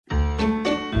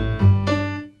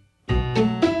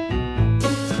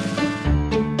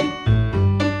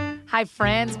Hi,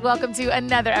 friends. Welcome to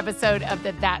another episode of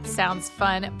the That Sounds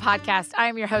Fun podcast. I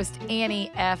am your host,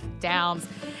 Annie F. Downs,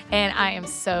 and I am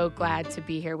so glad to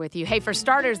be here with you. Hey, for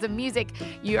starters, the music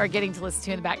you are getting to listen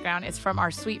to in the background is from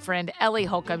our sweet friend, Ellie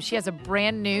Holcomb. She has a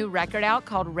brand new record out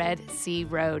called Red Sea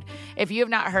Road. If you have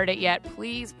not heard it yet,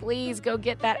 please go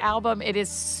get that album. It is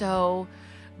so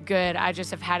good. I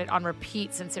just have had it on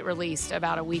repeat since it released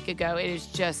about a week ago. It is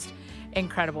just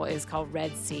incredible. It is called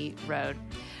Red Sea Road.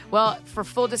 Well, for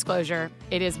full disclosure,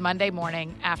 it is Monday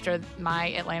morning after my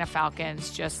Atlanta Falcons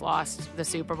just lost the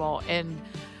Super Bowl in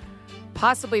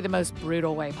possibly the most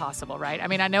brutal way possible, right? I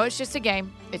mean, I know it's just a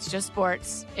game. It's just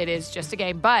sports. It is just a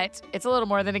game, but it's a little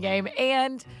more than a game,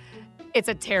 and it's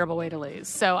a terrible way to lose.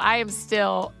 So I am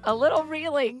still a little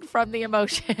reeling from the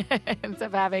emotions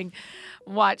of having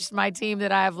watched my team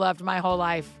that I have loved my whole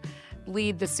life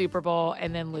lead the Super Bowl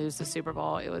and then lose the Super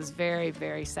Bowl. It was very,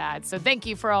 very sad. So thank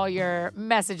you for all your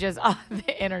messages on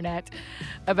the internet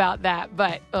about that.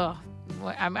 But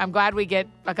I'm glad we get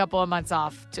a couple of months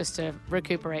off just to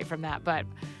recuperate from that. But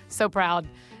so proud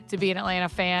to be an Atlanta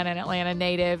fan and Atlanta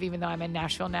native, even though I'm in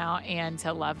Nashville now, and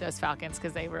to love those Falcons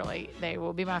because they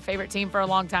will be my favorite team for a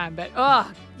long time. But,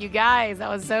 you guys, that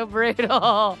was so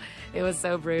brutal. It was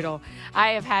so brutal.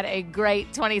 I have had a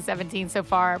great 2017 so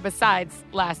far, besides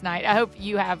last night. I hope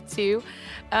you have too.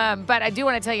 But I do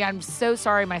want to tell you, I'm so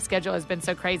sorry my schedule has been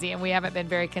so crazy and we haven't been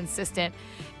very consistent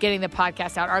getting the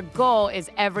podcast out. Our goal is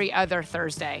every other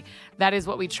Thursday. That is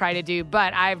what we try to do.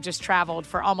 But I've just traveled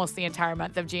for almost the entire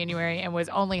month of January and was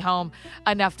only home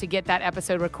enough to get that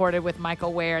episode recorded with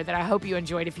Michael Ware that I hope you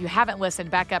enjoyed. If you haven't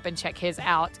listened, back up and check his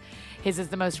out. His is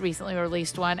the most recently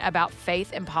released one about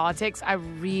faith and politics. I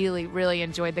really, really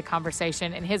enjoyed the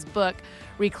conversation. And his book,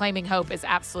 Reclaiming Hope, is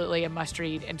absolutely a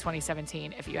must-read in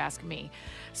 2017, if you ask me.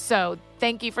 So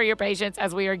thank you for your patience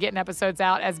as we are getting episodes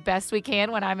out as best we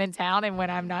can when I'm in town and when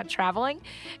I'm not traveling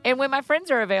and when my friends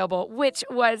are available, which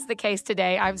was the case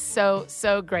today. I'm so,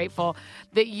 so grateful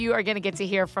that you are going to get to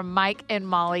hear from Mike and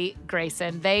Molly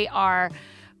Grayson. They are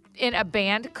in a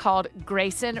band called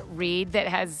Grayson Reed that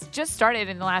has just started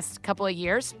in the last couple of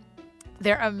years.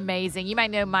 They're amazing. You might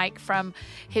know Mike from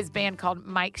his band called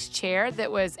Mike's Chair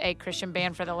that was a Christian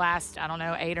band for the last,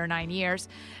 8 or 9 years.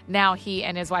 Now he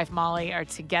and his wife Molly are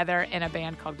together in a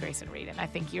band called Grayson Reed, and I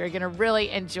think you're going to really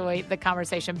enjoy the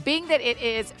conversation. Being that it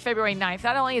is February 9th,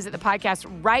 not only is it the podcast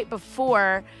right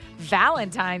before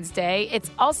Valentine's Day,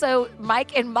 it's also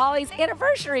Mike and Molly's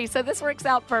anniversary, so this works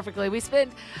out perfectly. We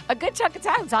spend a good chunk of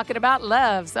time talking about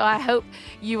love, so I hope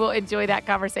you will enjoy that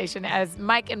conversation as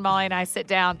Mike and Molly and I sit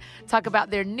down, talk about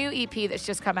their new EP that's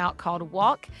just come out called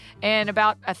Walk, and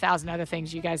about 1,000 other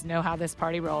things. You guys know how this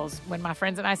party rolls. When my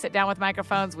friends and I sit down with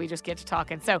microphones, we just get to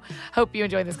talking. So hope you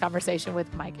enjoy this conversation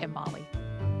with Mike and Molly.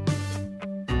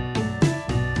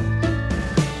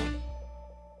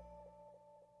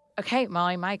 Okay,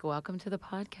 Molly, Mike, welcome to the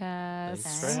podcast.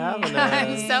 Thanks for having us.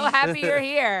 I'm so happy you're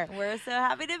here. We're so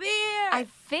happy to be here. I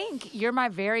think you're my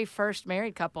very first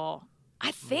married couple.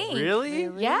 I think. Really?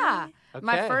 Yeah. Okay.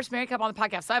 My first married couple on the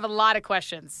podcast. So I have a lot of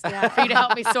questions for you to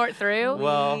help me sort through.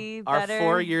 Well, We our better-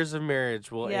 4 years of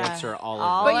marriage will Yeah. answer all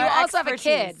All of But them. you our also have a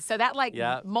kid, expertise. so that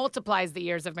Yeah. multiplies the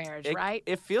years of marriage, right?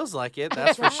 It feels like it,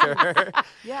 that's for sure.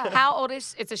 Yeah. How old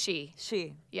is it's a she?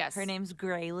 She. Yes. Her name's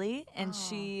Graylee, and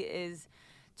she is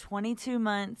 22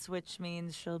 months, which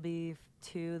means she'll be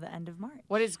to the end of March.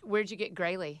 Where'd you get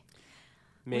Graylee?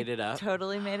 Made it up.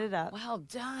 Totally made it up. Well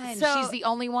done. So- She's the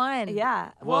only one.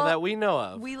 Yeah. Well, that we know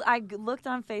of. Looked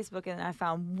on Facebook and I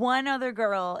found one other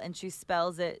girl, and she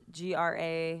spells it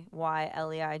Grayleigh,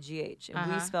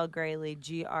 and we spell Graylee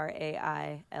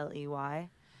Grailey.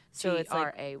 So it's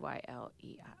like Graylei.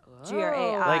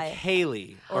 Grai. like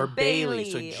Haley or Bailey,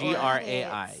 so Bailey or-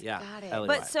 Grai. Yeah. Got it. L-E-Y.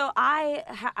 But so I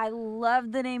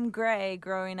loved the name Gray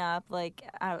growing up, like,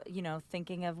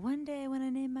 thinking of one day when I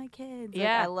name my kids. Like,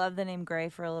 Yeah. I love the name Gray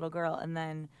for a little girl. And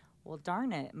then, well,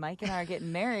 darn it, Mike and I are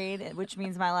getting married, which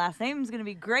means my last name is going to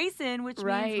be Grayson, which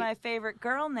Right. means my favorite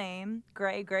girl name,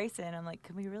 Gray Grayson. I'm like,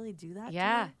 can we really do that?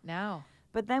 Yeah, today? no.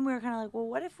 But then we were kind of like, well,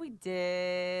 what if we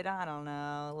did, I don't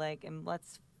know, like, and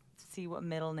let's see what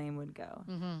middle name would go.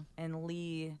 Mm-hmm. And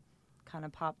Lee kind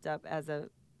of popped up as a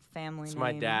family it's name.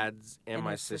 my dad's and and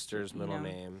my his sister, sister's middle you know.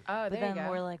 name. Oh, But there you then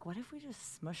go. we're like, what if we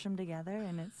just smush them together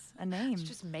and it's a name? Let's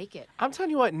just make it. I'm telling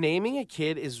you what, naming a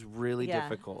kid is really Yeah,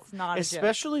 difficult. it's not a joke.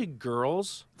 Especially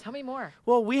girls. Tell me more.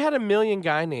 Well, we had a million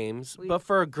guy names, but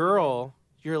for a girl,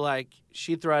 you're like,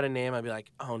 she'd throw out a name, I'd be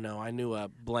like, oh no, I knew a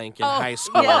blank in high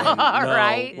school. yeah. and no,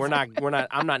 Right.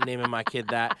 I'm not naming my kid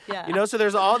that. Yeah. You know, so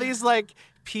there's all these like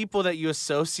people that you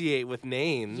associate with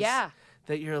names. Yeah.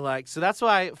 that you're like, so that's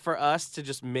why for us to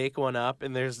just make one up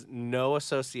and there's no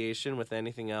association with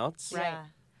anything else. Right. Yeah.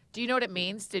 Do you know what it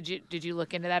means? Did you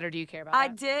look into that, or do you care about I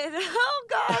that? did. Oh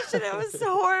gosh, and I was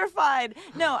so horrified.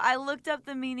 No, I looked up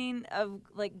the meaning of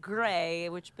like gray,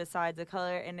 which besides the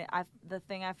color, and the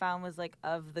thing I found was like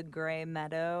of the gray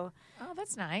meadow. Oh,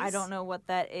 that's nice. I don't know what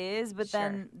that is, but Sure.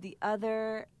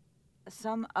 then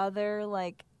some other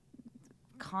like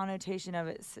connotation of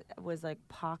it was like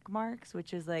pockmarks,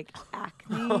 which is like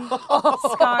acne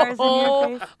scars in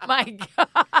your face. My God.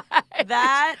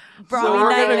 That brought So me we're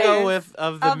gonna nightmares. go with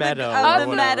of the meadow. of or the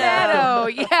whatever. meadow.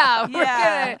 Yeah, we're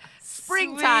Yeah. gonna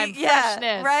springtime Sweet, yeah,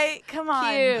 freshness. right? Come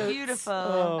on, Cute. beautiful.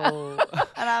 Oh.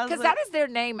 And I was Because like, that is their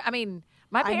name. I mean,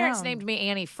 my parents know. named me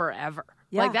Annie forever.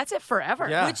 Yeah. Like, that's it forever.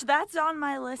 Yeah. which that's on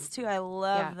my list too. I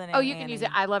love the name. Oh, you can Annie. use it.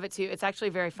 I love it too. It's actually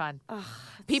very fun. Ugh,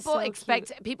 it's People so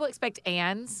expect cute.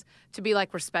 Anns to be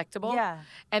like respectable. Yeah.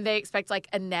 And they expect like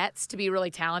Annettes to be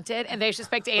really talented, and they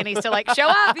expect Annies to like show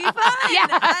up. Be fun. Yeah,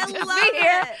 I just love be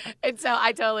here. it. And so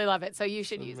I totally love it. So you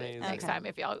should use it Amazing. next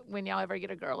Okay. time when y'all ever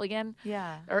get a girl again.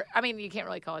 Yeah. Or I mean, you can't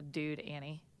really call a dude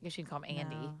Annie. I guess you can call him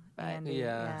Andy. No, But Andy,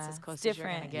 Yeah. it's as close It's as you're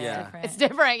gonna different. get. Yeah. It's different. It's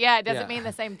different. Yeah, it doesn't Yeah. mean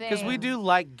the same thing. Because we do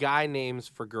like guy names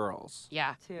for girls.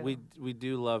 Yeah. too. We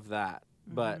do love that,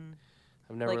 but Mhm.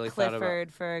 I've never like really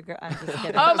Clifford for a girl. I'm just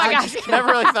kidding. Oh my thought gosh. about. Never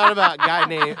really thought about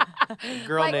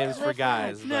girl Like names for Clifford.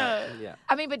 guys. No. But yeah.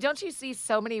 I mean, but don't you see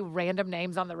so many random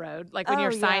names on the road? Like when Oh,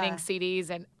 you're signing yeah. CDs,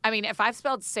 and I mean, if I've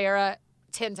spelled Sarah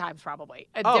 10 times probably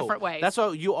in Oh, different ways. That's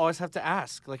what you always have to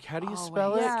ask. Like, how do you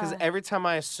spell it? Always. Because Yeah. every time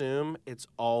I assume, it's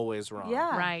always wrong.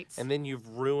 Yeah. right. And then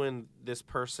you've ruined this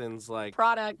person's like.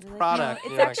 Product. You're like, product,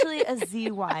 No, you're it's like- actually a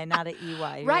ZY, not an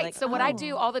EY. You're Right. like, So what I oh.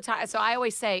 do all the time, so I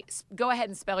always say, go ahead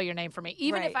and spell your name for me.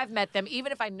 Even if Right. I've met them,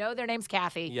 even if I know their name's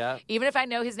Kathy, Yeah. even if I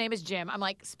know his name is Jim, I'm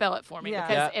like, spell it for me. Yeah.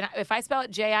 Because Yeah. if I spell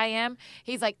it Jim,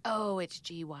 he's like, oh, it's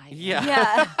GY. Yeah.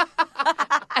 Yeah.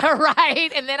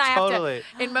 Right. And then I Totally.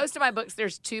 have to, in most of my books,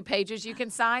 there's 2 pages you can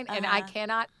sign, and I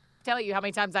cannot tell you how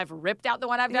many times I've ripped out the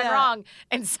one I've done Yeah. wrong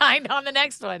and signed on the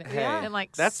next one. Hey, And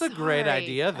like, that's a great sorry.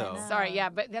 idea, though. know. Sorry, yeah,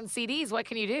 but then CDs, what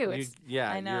can you do? You, It's yeah.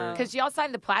 I know. you're- because y'all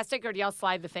sign the plastic, or do y'all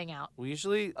slide the thing out? We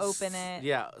usually Open it.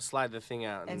 Yeah, slide the thing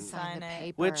out. And And, sign the it.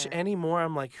 paper. which anymore,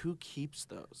 I'm like, who keeps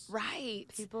those? Right.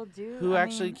 People do. Who I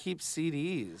actually mean, keeps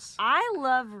CDs? I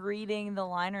love reading the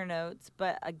liner notes,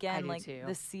 but again, do like too.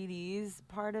 the CDs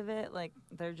part of it, like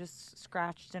they're just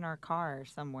scratched in our car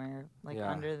somewhere, like Yeah.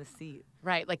 under the seat.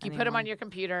 Right. Like you put them on Anymore. your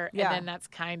computer, Yeah. and then that's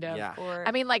kind of. Yeah. Or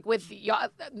I mean, like with y'all,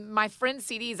 my friends'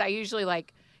 CDs, I usually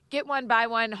like get one, buy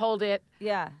one, hold it.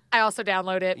 yeah, I also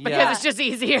download it because Yeah. it's just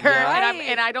easier, Yeah.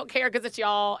 and I don't care because it's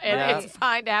y'all, and Right. it's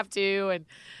fine to have to. And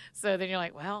so then you're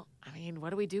like, well, I mean, what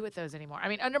do we do with those anymore? I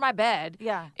mean, under my bed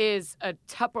yeah. is a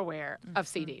Tupperware of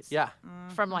CDs Yeah.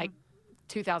 from like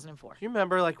 2004. You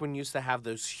remember like when you used to have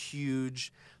those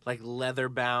huge like leather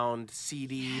bound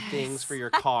CD things for your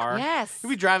car? Yes. You'd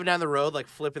be driving down the road like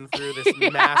flipping through this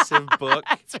massive book.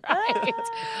 That's right.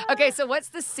 Okay, so what's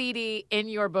the CD in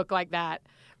your book like that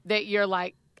you're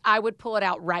like, I would pull it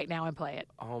out right now and play it?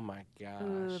 Oh my gosh.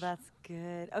 Ooh, that's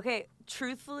good. Okay,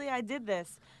 truthfully, I did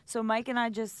this. So Mike and I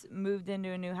just moved into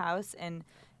a new house, and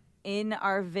in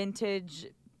our vintage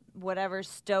whatever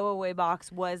stowaway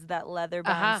box was that leather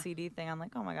bound Uh-huh. CD thing. I'm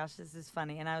like, oh my gosh, this is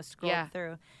funny. And I was scrolling Yeah.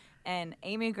 through, and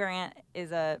Amy Grant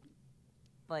is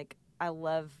I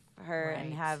love her and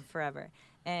Right. have forever.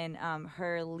 And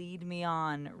her "Lead Me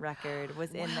On" record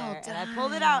was in Well there, and I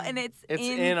pulled it out, and It's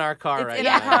in our car it's right in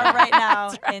now. our car right now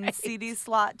That's in right. CD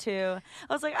slot too.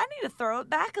 I was like, I need to throw it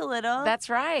back a little. That's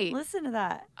right. Listen to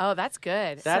that. Oh, that's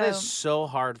good. That is So- so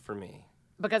hard for me.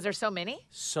 Because there's so many?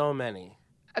 So many.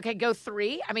 Okay, go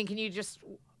 3. I mean, can you just...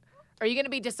 Are you going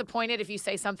to be disappointed if you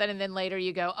say something and then later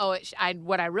you go, oh,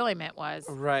 what I really meant was...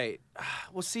 Right.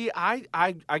 Well, see, I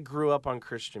grew up on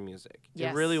Christian music.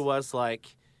 Yes. It really was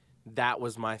like that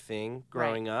was my thing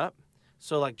growing up.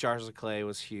 So like Jars of Clay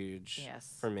was huge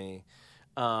Yes. for me.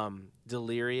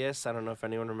 Delirious. I don't know if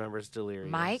anyone remembers Delirious.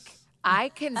 Mike, I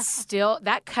can still...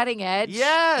 That cutting edge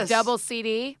Yes. double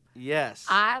CD, Yes.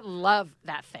 I love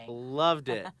that thing. Loved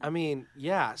it. I mean,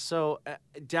 yeah. So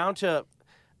down to,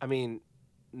 I mean,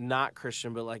 not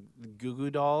Christian, but like the Goo Goo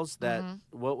Dolls. That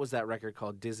what was that record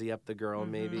called? Dizzy Up the Girl,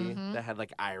 maybe that had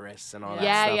like Iris and all that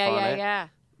Yeah, stuff yeah, on yeah, it. yeah.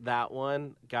 That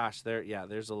one, gosh,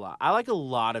 there's a lot. I like a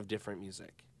lot of different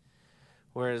music.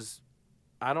 Whereas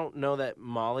I don't know that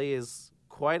Molly is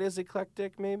quite as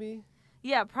eclectic, maybe.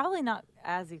 Yeah, probably not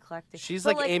as eclectic. She's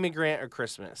But, like Amy Grant or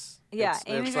Christmas. Yeah, it's,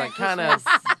 Amy it's Grant like kind of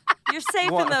Christmas. You're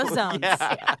safe in those zones.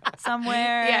 Yeah.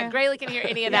 Somewhere. Yeah, Grayley can hear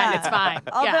any of that, and it's fine.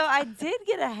 Although Yeah. I did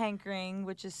get a hankering,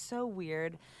 which is so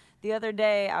weird, the other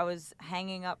day I was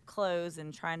hanging up clothes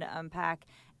and trying to unpack,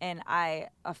 and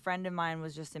a friend of mine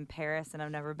was just in Paris, and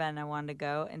I've never been. I wanted to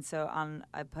go, and so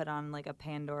I put on like a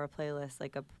Pandora playlist,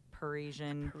 like a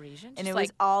Parisian, and it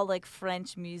was all like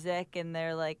French music, and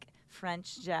they're like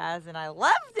French jazz, and I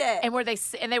loved it. And were they?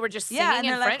 And they were just singing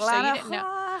in French, so you didn't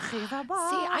know. See,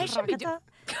 I should be doing.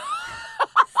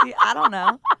 See, I don't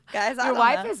know, guys. Your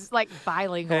wife is like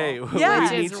bilingual. Hey, Yeah. we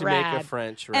need Which is to rad. make a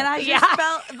French And I record. just Yeah.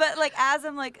 felt, but like as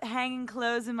I'm like hanging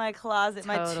clothes in my closet,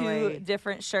 my Totally. 2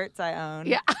 different shirts I own.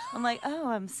 Yeah. I'm like, oh,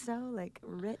 I'm so like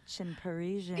rich and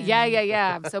Parisian.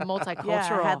 Yeah. I'm so multicultural.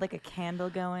 Yeah, I had like a candle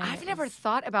going. I've It never was-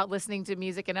 thought about listening to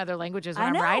music in other languages when I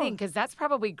I'm know. writing, because that's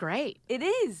probably great. It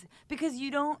is because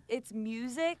you don't. It's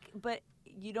music, but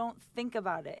you don't think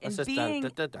about it. And It's just being,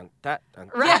 dun, dun, dun, dun, dun,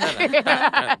 dun, Right. dun, dun,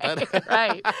 dun, dun, dun.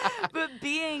 Right. but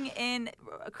being in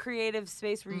a creative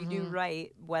space where you do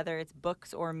write, whether it's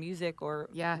books or music or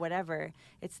Yeah. whatever,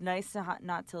 it's nice to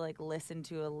not to like listen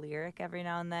to a lyric every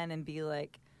now and then and be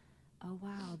like, oh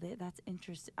wow, that's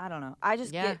interesting. I don't know. I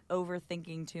just Yeah. get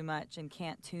overthinking too much and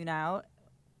can't tune out.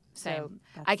 Same.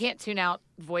 So I can't tune out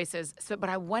voices, but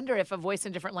I wonder if a voice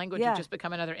in different language Yeah. would just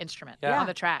become another instrument Yeah. on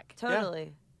the track.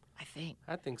 totally I think.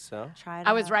 I think so. try it.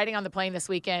 I was out. riding on the plane this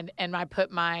weekend, and I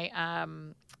put my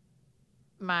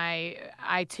my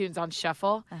iTunes on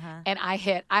shuffle, and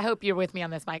I hope you're with me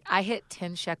on this, Mike. I hit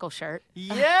 10 shekel shirt,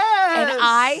 Yes. and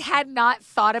I had not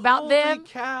thought about Holy them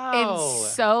cow. in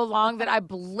so long that I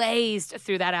blazed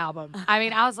through that album. I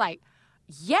mean, I was like,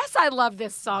 yes, I love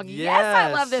this song. Yes,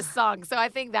 I love Yes. this song. So I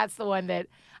think that's the one that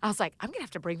I was like, I'm going to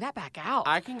have to bring that back out.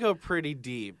 I can go pretty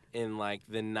deep in like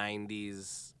the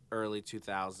 90s, early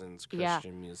 2000s Yeah.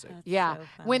 Christian music. That's Yeah, so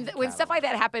fun. when stuff like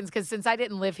that happens, because since I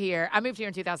didn't live here, I moved here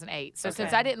in 2008. So since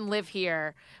Okay. I didn't live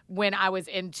here when I was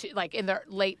in the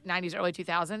late 90s, early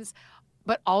 2000s,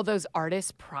 but all those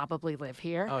artists probably live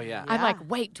here. Oh, yeah. I'm Yeah. like,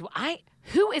 wait,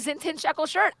 who is in 10 shekel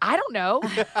shirt? I don't know.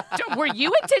 Were you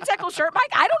in 10 shekel shirt, Mike?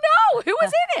 I don't know. Who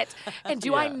was in it? And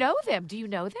do I Yeah. know them? Do you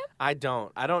know them? I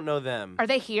don't know them. Are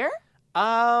they here?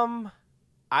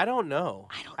 I don't know.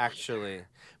 I don't actually.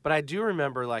 But I do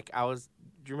remember do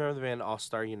you remember the band All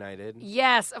Star United?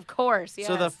 Yes, of course. Yes.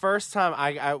 So the first time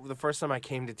I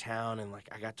came to town and like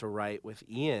I got to write with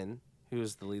Ian, who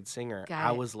was the lead singer, Got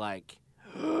I it. was like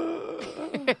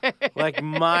like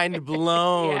mind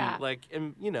blown. Yeah. Like,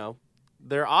 and, you know,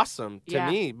 they're awesome to Yeah.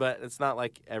 me, but it's not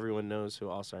like everyone knows who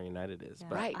All Star United is. Yeah,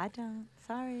 But Right. I don't.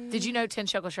 Sorry. Did you know 10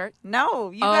 shekel shirt?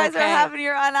 No, you guys are Okay. having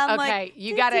your and I'm like, Okay,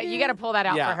 you gotta pull that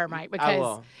out Yeah, for her, Mike, I because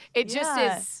will. it just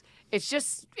Yeah. is. It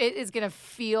is gonna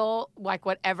feel like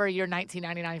whatever your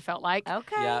 1999 felt like.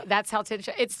 Okay. Yeah. That's how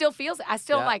it still feels. I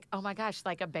still Yeah. like, oh my gosh,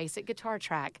 like a basic guitar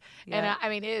track. And Yeah. I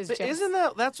mean, it is But just.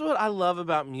 isn't that's what I love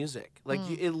about music? Like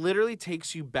it literally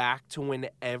takes you back to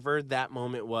whenever that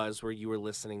moment was where you were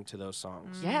listening to those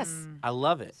songs. Yes. I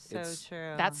love it. So it's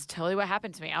true. That's totally what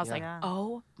happened to me. I was like, Yeah.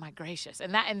 oh my gracious.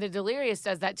 And the Delirious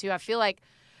does that too. I feel like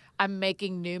I'm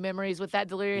making new memories with that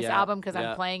Delirious Yeah, album because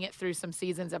yeah. I'm playing it through some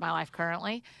seasons of my life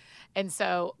currently. And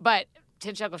so, but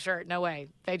 10 shekel shirt, no way.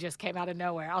 They just came out of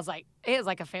nowhere. I was like, it is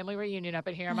like a family reunion up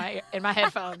in here in my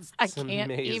headphones. I It's can't even.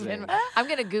 amazing. I'm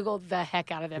going to Google the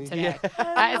heck out of them today.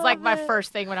 Yeah. It's like my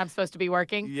first thing when I'm supposed to be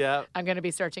working. yeah. I'm going to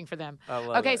be searching for them. I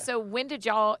love Okay, it. so when did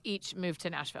y'all each move to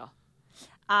Nashville?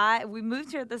 We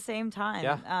moved here at the same time.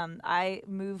 Yeah. I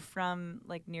moved from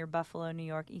like near Buffalo, New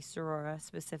York, East Aurora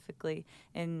specifically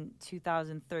in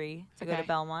 2003 to go Okay. to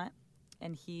Belmont.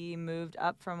 And he moved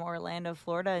up from Orlando,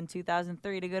 Florida in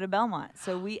 2003 to go to Belmont.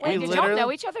 So we Wait, ended did y'all literally-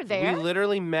 know each other there? We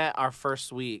literally met our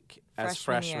first week as Freshman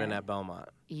freshmen year. at Belmont.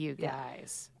 You Yeah.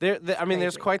 guys. I mean,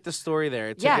 there's Crazy. quite the story there.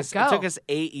 It took Yeah, us. go. It took us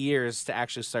 8 years to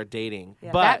actually start dating.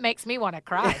 Yeah. But That makes me want to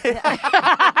cry.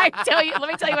 Let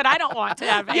me tell you what I don't want to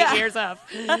have 8 years of.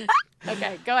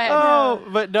 Okay, go ahead. oh,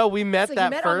 but no, we met So you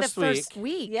that met first on the week. first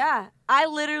week. Yeah, I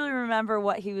literally remember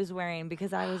what he was wearing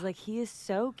because I was like, he is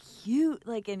so cute.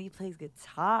 Like, and he plays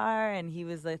guitar, and he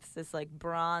was like this like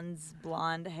bronze,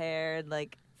 blonde haired,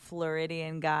 like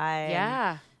Floridian guy. and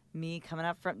Yeah. me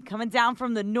coming down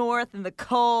from the north and the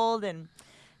cold, and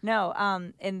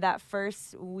in that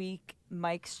first week,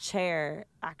 Mike's Chair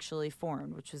actually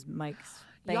formed, which was Mike's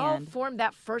Y'all band. formed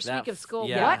that first That week of school.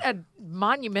 yeah. What a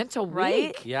monumental Right?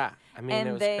 week. Yeah, I mean, and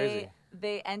it was they crazy.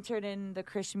 they entered in the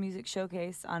Christian Music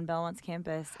Showcase on Belmont's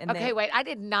campus. And Okay, wait. I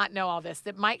did not know all this.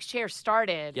 That Mike's Chair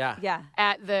started Yeah, Yeah.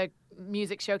 at the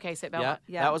music showcase at yeah, Belmont.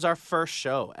 Yeah. That was our first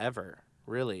show ever.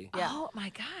 really. Yeah. Oh my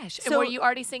gosh! So- and were you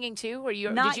already singing too? Did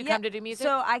you Not come yet. to do music?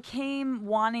 So I came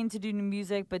wanting to do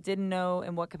music, but didn't know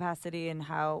in what capacity and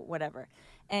how, whatever.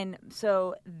 And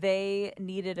so they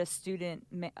needed a student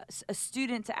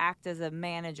to act as a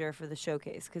manager for the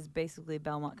showcase, because basically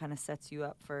Belmont kind of sets you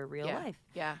up for real yeah. life.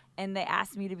 Yeah. And they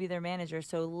asked me to be their manager.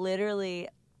 So literally,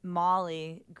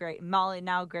 Molly,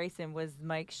 now Grayson, was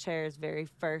Mike Cher's very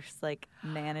first like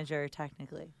manager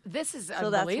technically. This is So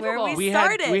that's where unbelievable. we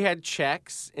had started.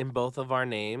 checks in both of our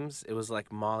names. It was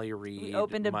like Molly Reed. We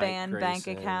opened a Mike band bank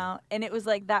Grayson. account, and it was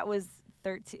like that was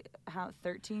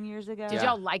 13 years ago. Did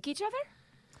y'all like each other?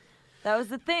 That was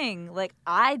the thing. Like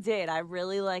I did. I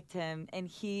really liked him, and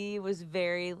he was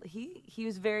very he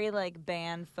was very like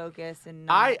band focused and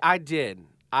not, I did.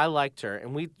 I liked her,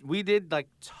 and we did like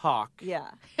talk, yeah,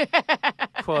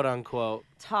 quote unquote.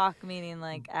 talk meaning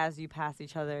like as you pass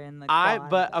each other in the quad.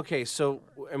 But okay, so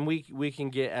and we can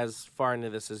get as far into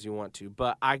this as you want to,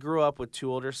 but I grew up with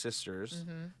 2 older sisters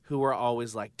who were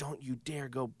always like, "Don't you dare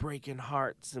go breaking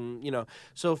hearts," and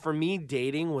So for me,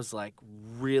 dating was like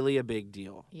really a big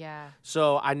deal. Yeah.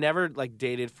 So I never like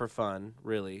dated for fun,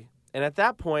 really. And at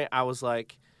that point, I was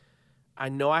like, I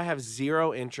know I have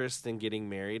 0 interest in getting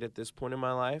married at this point in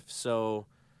my life, so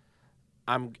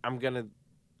I'm gonna,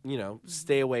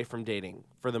 stay away from dating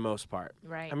for the most part.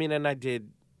 Right. I mean, and I did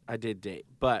date,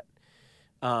 but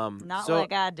not so,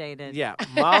 like I dated. Yeah,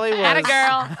 Molly was. Atta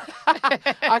girl.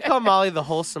 I call Molly the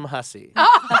wholesome hussy.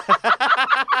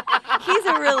 He's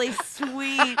a really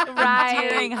sweet, Right.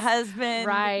 endearing husband.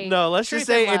 Right. No, let's Truth just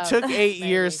say and it love, took 8 baby.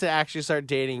 years to actually start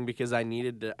dating because I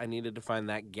needed to find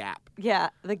that gap, Yeah,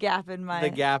 the gap in my. the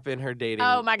gap in her dating.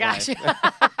 Oh my gosh. life.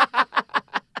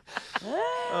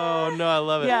 Oh no, I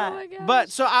love it. Yeah. Oh my gosh. But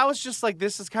so I was just like,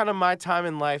 this is kind of my time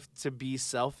in life to be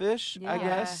selfish, I Yeah.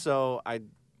 guess. So I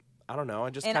don't know. I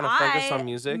just And kind of focused I on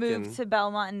music moved and to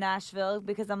Belmont and Nashville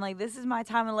because I'm like, this is my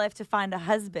time in life to find a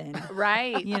husband.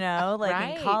 Right. You know, like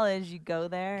Right. in college, you go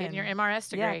there. Getting your and, MRS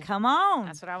degree. yeah, come on.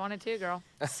 That's what I wanted too, girl.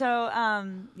 So,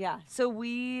 yeah. So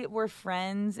we were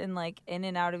friends and like in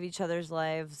and out of each other's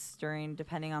lives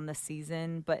depending on the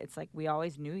season. But it's like we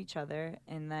always knew each other.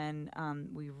 And then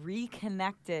we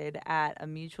reconnected at a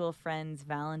mutual friend's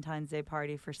Valentine's Day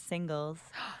party for singles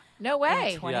No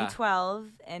way. in 2012.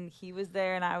 And he was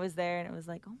there and I was there. And it was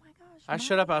like, oh my gosh. I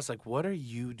showed up. I was like, what are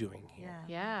you doing here?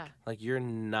 Yeah. Yeah. Like you're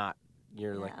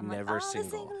like I'm never like, oh, the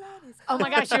single. ladies. Oh my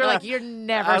gosh, you were like, you're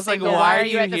never I was like, single. why are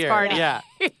you at this here? party? Yeah.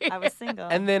 I was single.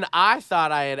 And then I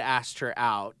thought I had asked her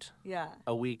out yeah.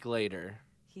 a week later.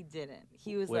 He didn't.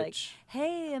 He was like, Which-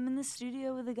 hey, I'm in the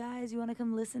studio with the guys. You want to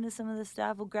come listen to some of the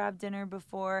stuff? We'll grab dinner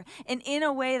before. And in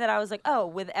a way that I was like, oh,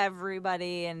 with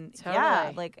everybody. And yeah,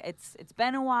 Totally. like it's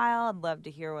been a while. I'd love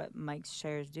to hear what Mike's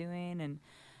Cher's doing. And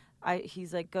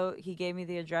he's like, he gave me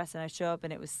the address and I show up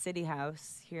and it was City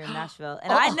House here in Nashville.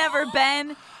 And I'd never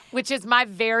been. Which is my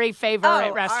very favorite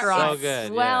Oh, restaurant. So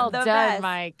good, Well yeah. The done, best.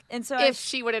 Mike. And so If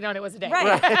she would have known it was a date.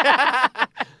 Right.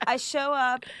 I show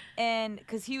up and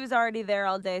because he was already there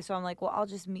all day, so I'm like, well, I'll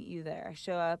just meet you there. I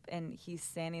show up and he's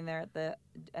standing there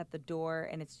at the door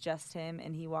and it's just him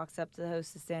and he walks up to the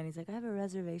hostess stand. He's like, I have a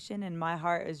reservation, and my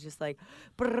heart is just like,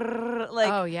 brrr,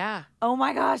 like, Oh, yeah. oh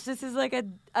my gosh, this is like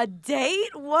a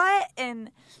date? What? And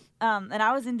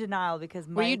I was in denial because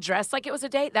Were you dressed like it was a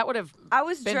date? That would have I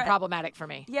was been problematic for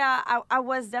me. Yeah, I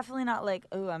was definitely not like,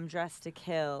 oh, I'm dressed to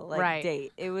kill, like Right.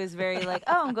 date. It was very like,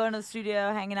 oh, I'm going to the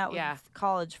studio, hanging out Yeah. with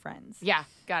college friends. Yeah,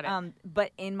 got it.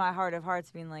 But in my heart of hearts,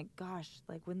 being like, gosh,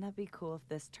 like, wouldn't that be cool if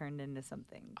this turned into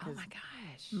something? Oh 'Cause my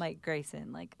gosh. Mike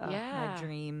Grayson, like, Yeah. my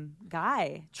dream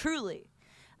guy, truly.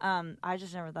 I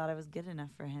just never thought I was good enough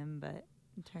for him, but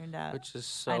it turned out. Which is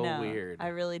I so know. weird. I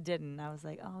really didn't. I was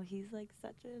like, oh, he's like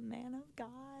such a man of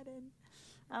God, and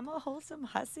I'm a wholesome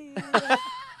hussy.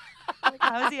 Like,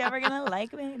 how is he ever gonna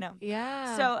like me? No.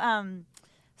 Yeah.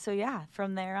 So yeah,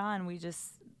 from there on,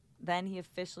 then he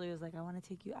officially was like, I want to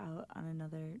take you out on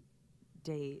another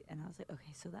date. And I was like,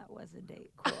 okay, so that was a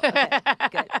date. Cool. Okay,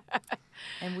 good.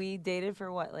 And we dated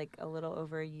for like a little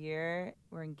over a year.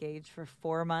 We're engaged for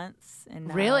 4 months. And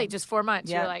now, Really? Just 4 months?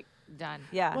 Yeah. You're like, done.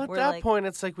 Yeah. Well, at we're that like, point,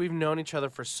 it's like we've known each other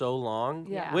for so long,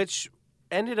 Yeah. which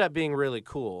ended up being really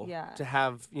cool. Yeah. To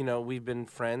have, we've been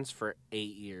friends for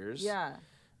 8 years. yeah.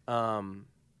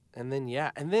 And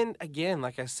then again,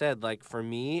 like I said, like for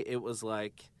me, it was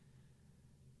like,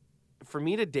 for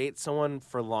me to date someone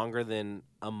for longer than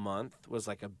a month was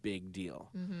like a big deal.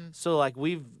 Mm-hmm. So like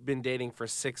we've been dating for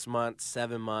 6 months,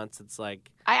 7 months. It's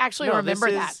like, I actually no, remember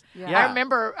this that. is- Yeah. I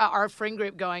remember our friend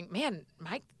group going, man,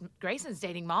 Mike Grayson's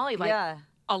dating Molly like yeah.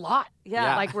 a lot.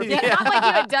 Yeah. Like we're Yeah. not like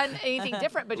you had done anything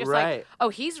different, but just like, Right. oh,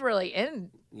 he's really in.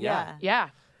 yeah. Yeah.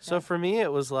 So for me,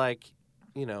 it was like,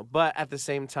 you know, but at the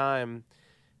same time,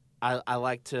 I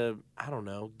like to, I don't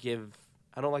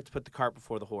like to put the cart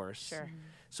before the horse. Sure.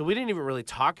 So we didn't even really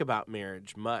talk about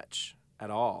marriage much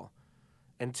at all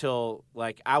until,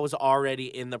 like, I was already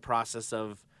in the process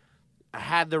of, I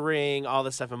had the ring, all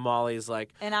this stuff, and Molly's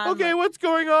like, And I'm okay, like, what's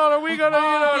going on? Are we going to, you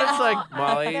know, and it's yeah. like,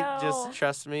 Molly, I know. just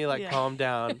trust me, like, Yeah. calm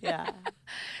down. yeah.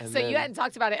 And So you then- hadn't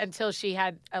talked about it until she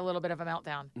had a little bit of a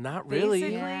meltdown. Not really.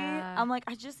 Basically, Yeah. I'm like,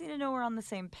 I just need to know we're on the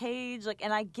same page. Like,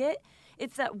 and I get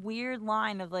it's that weird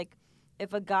line of like,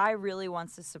 if a guy really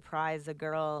wants to surprise a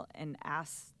girl and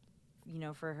asks, you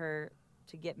know, for her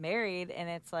to get married, and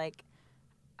it's like,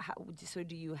 so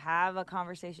do you have a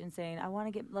conversation saying,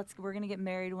 we're gonna get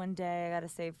married one day. I gotta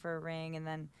save for a ring, and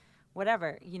then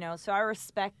whatever, you know. So I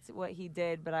respect what he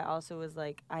did, but I also was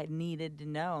like, I needed to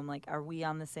know. I'm like, are we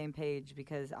on the same page?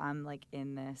 Because I'm like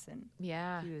in this, and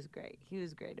Yeah. he was great. He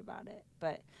was great about it.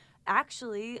 But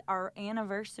actually, our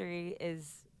anniversary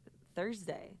is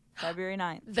Thursday, February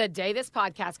 9th. The day this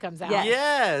podcast comes out. Yes.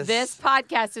 Yes. This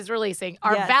podcast is releasing.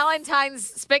 Our Yes. Valentine's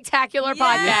Spectacular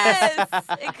Yes!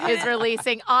 podcast It is couldn't-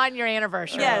 releasing on your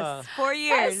anniversary. Yes, 4 That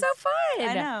years. is so fun.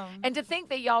 I know. And to think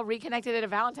that y'all reconnected at a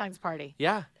Valentine's party.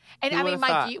 Yeah. And Who I mean, would've Mike,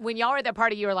 thought? when y'all were at that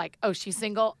party, you were like, oh, she's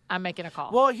single. I'm making a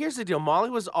call. Well, here's the deal. Molly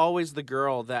was always the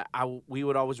girl that we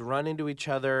would always run into each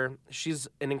other. She's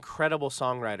an incredible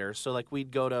songwriter. So, like,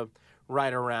 we'd go to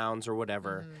write-arounds or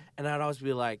whatever. And I'd always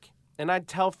be like, and I'd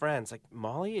tell friends, like,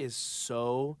 Molly is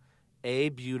so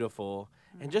beautiful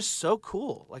and just so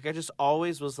cool. Like, I just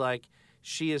always was like,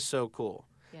 she is so cool.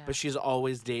 Yeah. But she's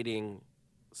always dating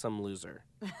some loser,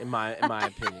 in my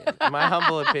opinion. In my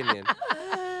humble opinion.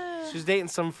 She's dating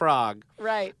some frog.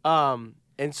 Right.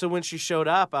 And so when she showed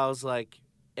up, I was like,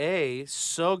 A,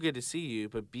 so good to see you,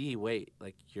 but B, wait,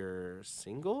 like, you're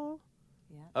single?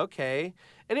 Yeah. Okay.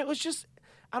 And it was just,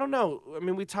 I don't know. I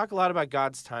mean, we talk a lot about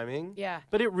God's timing. Yeah.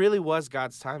 But it really was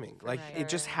God's timing. Like, Right. it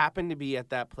just happened to be at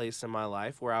that place in my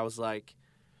life where I was like,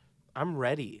 I'm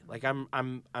ready. Like,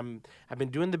 I've been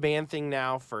doing the band thing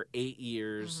now for 8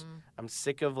 years. I'm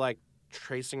sick of, like,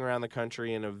 tracing around the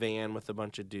country in a van with a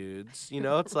bunch of dudes. You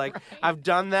know, it's like, Right. I've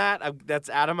done that. That's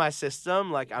out of my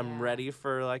system. Like, I'm Yeah. ready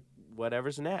for, like,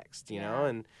 whatever's next, you know? Yeah.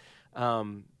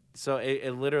 And so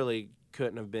it literally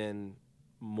couldn't have been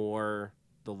more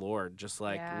the Lord. Just,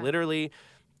 like, Yeah. literally,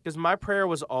 because my prayer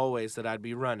was always that I'd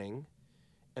be running,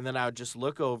 and then I would just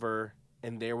look over,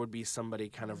 and there would be somebody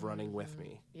kind of running with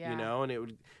me, Yeah. you know?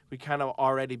 And we'd kind of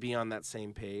already be on that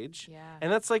same page. Yeah.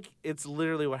 And that's like, it's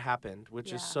literally what happened, which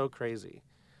is Yeah. so crazy.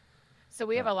 So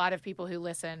we have a lot of people who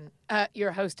listen,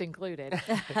 your host included,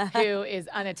 who is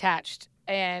unattached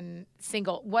and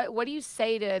single. What do you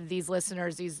say to these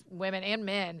listeners, these women and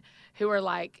men who are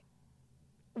like,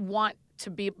 want to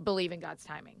believe in God's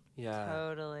timing? Yeah.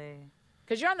 Totally.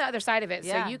 Because you're on the other side of it.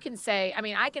 Yeah. So you can say, I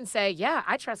mean, I can say, yeah,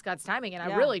 I trust God's timing, and I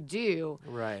Yeah. really do.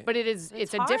 Right. But it's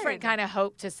It's a different hard. kind of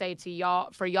hope to say to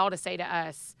y'all, for y'all to say to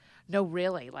us, no,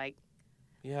 really, like,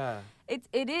 yeah. It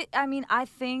is. I mean, I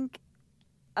think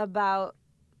about,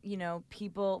 you know,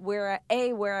 people where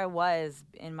I was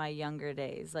in my younger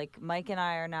days. Like, Mike and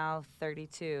I are now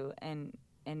 32, and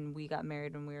we got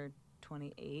married when we were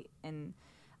 28, and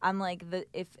I'm like,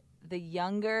 if the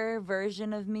younger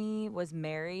version of me was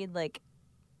married, like,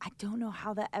 I don't know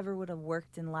how that ever would have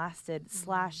worked and lasted.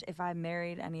 / if I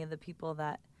married any of the people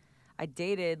that I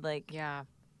dated, like, yeah.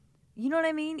 you know what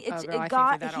I mean? Oh, girl, I think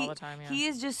God, through that all the time, yeah. he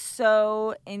is just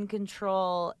so in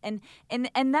control, and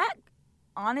that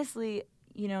honestly,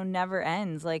 you know, never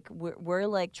ends. Like, we're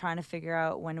like trying to figure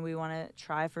out when we want to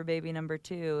try for baby number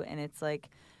 2, and it's like,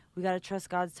 we got to trust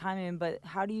God's timing. But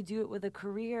how do you do it with a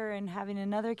career and having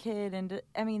another kid? And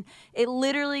I mean, it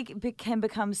literally can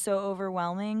become so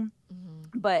overwhelming.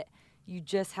 But you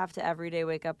just have to every day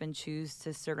wake up and choose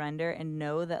to surrender and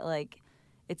know that, like,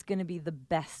 it's going to be the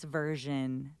best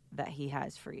version that he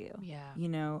has for you. Yeah. You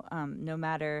know, no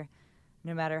matter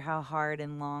how hard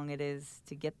and long it is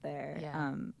to get there.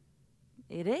 Yeah.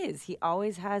 It is. He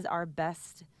always has our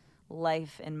best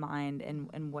life in mind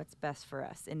and what's best for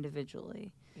us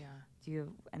individually. Yeah. Do you have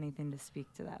anything to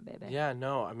speak to that, baby? Yeah,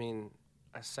 no, I mean,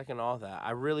 I second all that.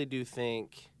 I really do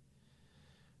think,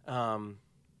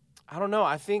 I don't know.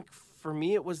 I think for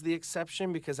me it was the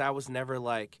exception because I was never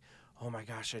like, oh my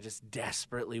gosh, I just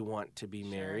desperately want to be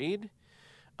married.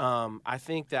 I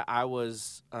think that I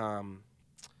was,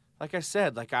 like I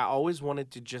said, like I always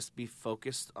wanted to just be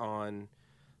focused on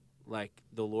like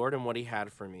the Lord and what he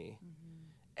had for me.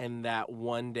 And that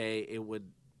one day it would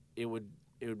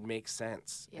make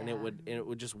sense and it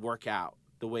would just work out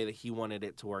the way that he wanted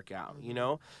it to work out, you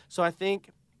know? So I think,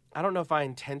 I don't know if I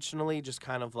intentionally just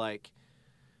kind of like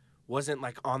wasn't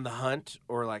like on the hunt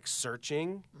or like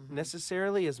searching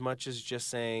necessarily as much as just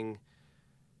saying,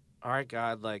 all right,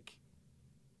 God, like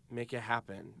make it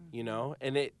happen, you know?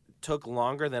 And it took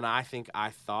longer than I think I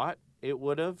thought it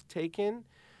would have taken.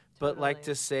 But like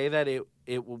Totally. to say that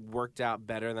it worked out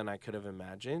better than I could have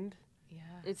imagined. Yeah.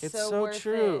 It's It's so so worth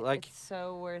true, it. like- it's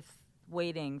so worth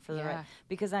waiting for the Yeah. right,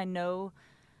 because I know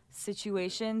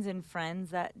situations and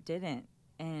friends that didn't,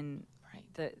 and Right.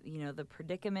 the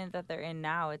predicament that they're in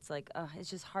now, it's like, it's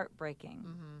just heartbreaking.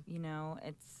 Mm-hmm. You know,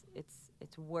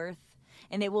 it's worth,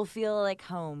 and it will feel like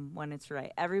home when it's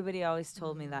right. Everybody always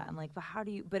told me that. I'm like, but how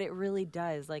do you? But it really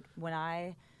does. Like when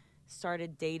I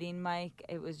started dating Mike,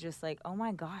 it was just like, oh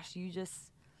my gosh,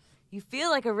 you feel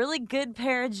like a really good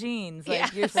pair of jeans.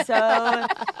 Like you're so,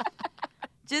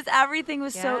 just everything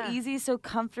was so Yeah. easy, so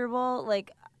comfortable.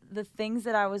 Like the things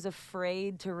that I was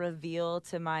afraid to reveal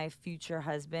to my future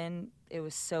husband, it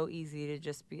was so easy to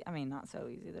just be, I mean, not so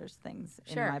easy. There's things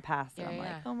Sure. in my past that Yeah, I'm yeah.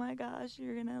 like, oh my gosh,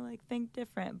 you're going to like think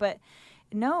different. But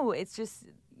no, it's just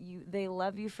they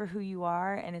love you for who you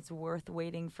are, and it's worth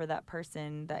waiting for that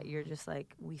person that you're just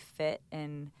like, we fit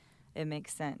and it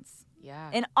makes sense. Yeah.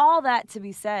 And all that to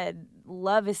be said,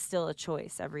 love is still a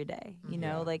choice every day. You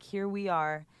know, Yeah. like here we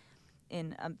are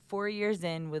in 4 years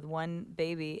in with one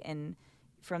baby, and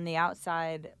from the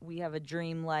outside, we have a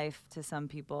dream life to some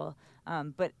people,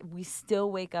 but we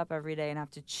still wake up every day and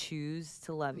have to choose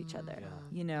to love each other. Yeah.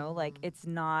 You know, like it's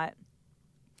not,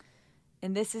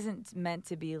 and this isn't meant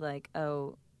to be like,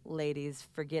 oh, ladies,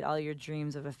 forget all your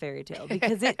dreams of a fairy tale,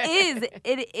 because it is,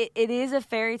 it is a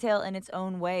fairy tale in its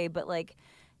own way, but like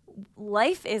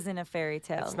life isn't a fairy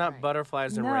tale. It's not Right.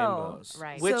 butterflies and No. rainbows.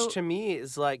 Right. Which So- to me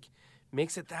is like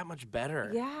makes it that much better.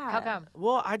 Yeah. How come?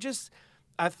 Well,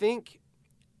 I think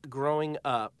growing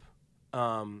up,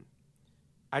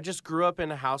 I just grew up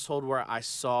in a household where I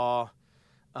saw,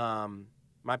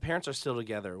 my parents are still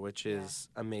together, which is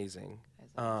amazing.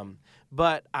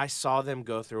 But I saw them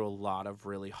go through a lot of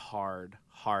really hard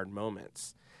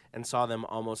moments, and saw them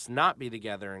almost not be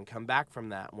together and come back from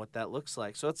that and what that looks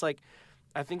like. So it's like,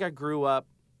 I think I grew up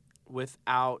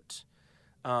without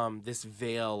this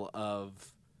veil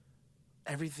of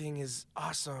everything is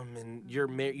awesome and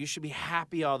you should be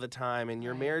happy all the time and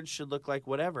your Right. marriage should look like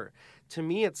whatever. To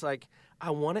me, it's like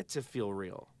I want it to feel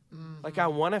real. Mm-hmm. Like I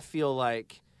want to feel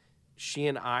like she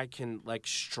and I can like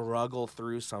struggle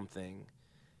through something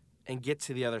and get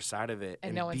to the other side of it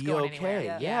And no one's be going okay.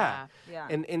 anywhere. Yeah. Yeah.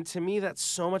 And to me, that's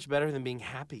so much better than being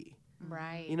happy.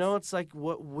 Right. You know, it's like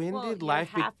when well, did you're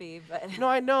life be? happy, but No,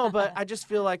 I know, but I just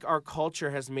feel like our culture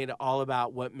has made it all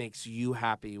about what makes you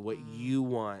happy, what you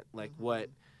want, like what,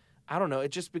 I don't know,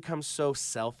 it just becomes so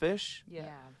selfish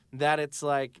Yeah. that it's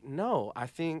like, no, I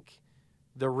think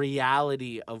the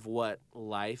reality of what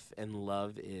life and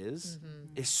love is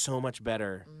so much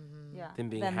better yeah. than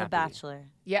being Then happy. The Bachelor,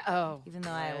 Yeah. Oh. even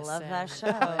though I love listen, that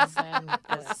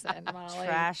show. Listen, Molly.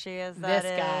 Trashy as that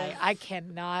This is. guy, I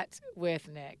cannot with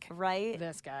Nick. Right?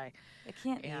 This guy. I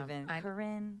can't Yeah, even. I-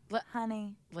 Corinne, Let-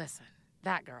 honey, Listen,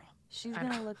 that girl. she's I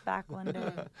gonna look back one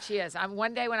day. She is. I'm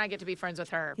one day when I get to be friends with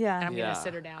her. Yeah. And I'm Yeah. gonna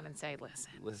sit her down and say,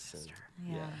 listen. Listen.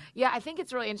 Yeah. Yeah, I think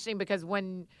it's really interesting because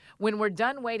when we're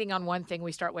done waiting on one thing,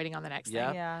 we start waiting on the next Yeah.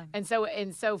 thing. Yeah. And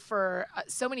so for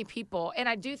so many people, and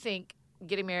I do think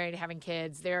getting married, having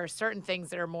kids, there are certain things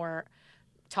that are more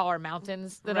taller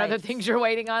mountains than other Right. things you're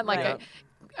waiting on, like Right.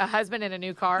 a husband and a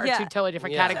new car are Yeah. two totally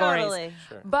different Yeah. categories. Totally.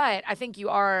 Sure. But I think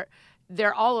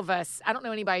they're all of us. I don't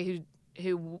know anybody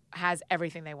who has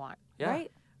everything they want, Yeah.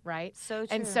 Right? right? So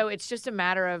true. And so it's just a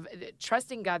matter of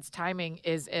trusting God's timing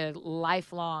is a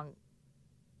lifelong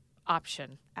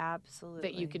option absolutely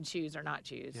that you can choose or not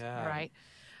choose, Yeah. right?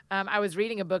 I was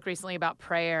reading a book recently about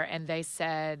prayer, and they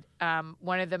said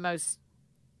one of the most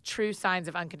true signs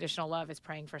of unconditional love is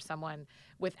praying for someone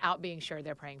without being sure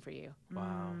they're praying for you.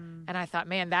 Wow. And I thought,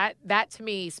 man, that to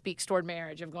me speaks toward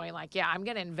marriage, of going like, yeah, I'm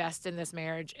going to invest in this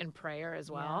marriage in prayer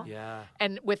as well. Yeah.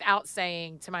 And without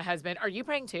saying to my husband, are you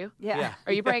praying too? Yeah. Yeah.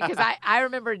 Are you praying? Because I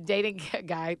remember dating a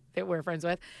guy that we're friends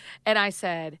with, and I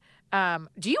said,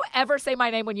 do you ever say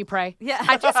my name when you pray? Yeah.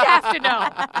 I just have to know,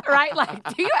 right?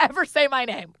 Like, do you ever say my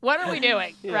name? What are we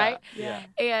doing, Yeah. right?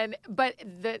 Yeah. But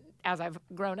as I've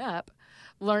grown up,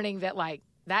 learning that like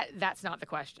that's not the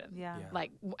question. Yeah. Yeah.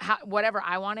 Like whatever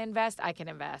I want to invest, I can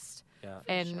invest, Yeah.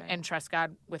 sure. and trust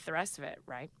God with the rest of it,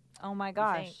 right? Oh my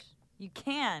gosh. think. You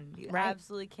can. You Right.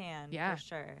 absolutely can. Yeah. For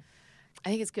sure. I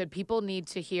think it's good. People need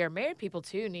to hear, married people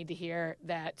too, need to hear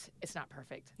that it's not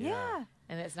perfect. Yeah.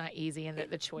 And it's not easy, and that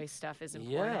the choice stuff is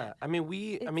important. Yeah, I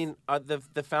mean, It's-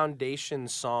 the foundation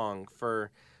song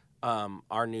for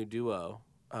our new duo,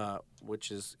 which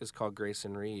is called Grace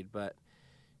and Reed, but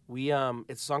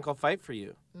it's a song called Fight For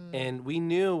You. And we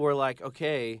knew, we're like,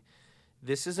 okay,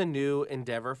 this is a new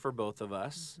endeavor for both of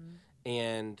us.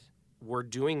 And we're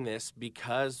doing this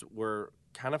because we're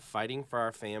kind of fighting for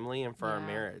our family and for our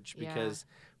marriage. Because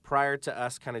prior to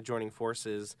us kind of joining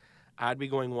forces, I'd be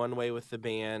going one way with the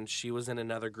band. She was in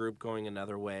another group going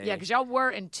another way. Yeah, because y'all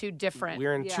were in two different. We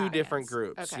were in two different bands.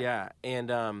 groups. Okay. Yeah, and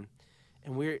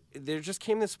there just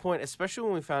came this point, especially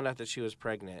when we found out that she was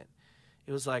pregnant.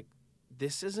 It was like,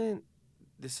 this isn't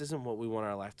what we want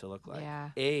our life to look like. Yeah.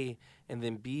 A, and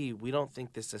then B, we don't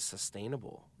think this is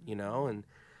sustainable. You know,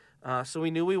 and so we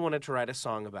knew we wanted to write a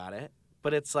song about it.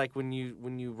 But it's like when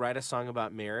you write a song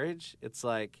about marriage, it's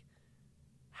like,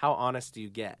 how honest do you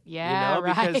get? Yeah, you know?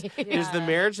 Because right. there's the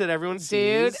marriage that everyone Dude,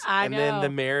 sees, I and know. then the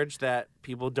marriage that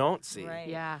people don't see. Right.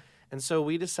 Yeah. And so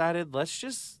we decided, let's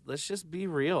just be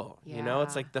real. You know,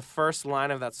 it's Yeah. like the first line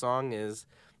of that song is,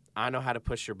 I know how to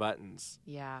push your buttons.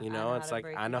 Yeah. You I know, know it's how to like,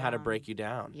 break I you know how to down. break you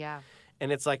down. Yeah.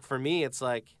 And it's like, for me, it's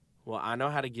like, well, I know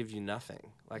how to give you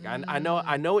nothing. Like, I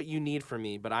know what you need from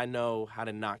me, but I know how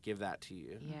to not give that to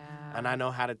you. Yeah. And I know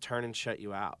how to turn and shut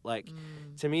you out. Like,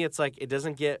 to me, it's like, it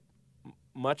doesn't get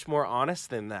much more honest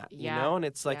than that, Yeah. you know? And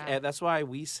it's like, Yeah. that's why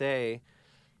we say,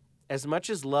 as much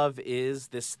as love is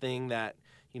this thing that,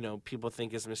 you know, people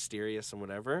think is mysterious and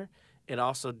whatever, it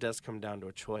also does come down to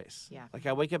a choice. Yeah. Like,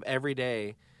 I wake up every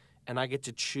day and I get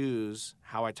to choose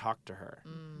how I talk to her,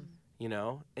 you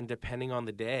know? And depending on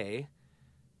the day,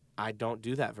 I don't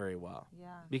do that very well. Yeah.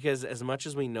 Because as much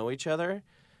as we know each other,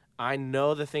 I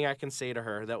know the thing I can say to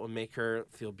her that will make her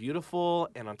feel beautiful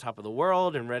and on top of the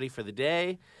world and ready for the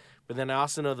day. But then I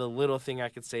also know the little thing I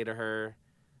could say to her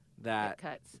that It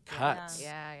cuts. cuts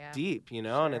Yeah. Yeah. deep, you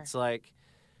know? And Sure. it's like,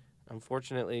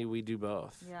 unfortunately, we do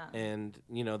both. Yeah. And,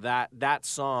 you know, that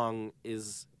song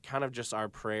is kind of just our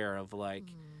prayer of like,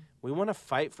 we want to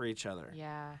fight for each other.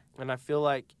 Yeah. And I feel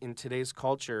like in today's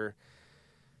culture,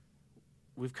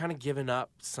 we've kind of given up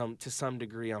to some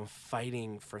degree on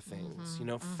fighting for things, you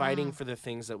know, fighting for the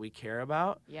things that we care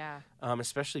about, Yeah.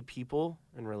 especially people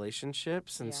and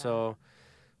relationships. And Yeah. so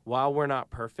while we're not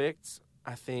perfect,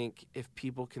 I think if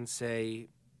people can say,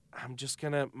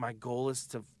 my goal is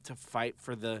to fight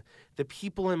for the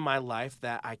people in my life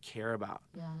that I care about,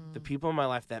 the people in my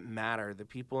life that matter, the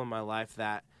people in my life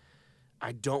that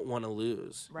I don't want to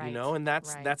lose, Right, you know, and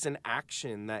that's right. an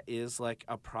action that is like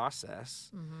a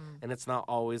process, and it's not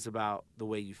always about the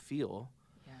way you feel.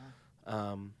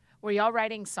 Yeah. Were y'all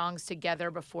writing songs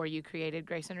together before you created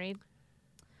Grace and Reed?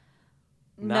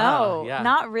 No, yeah.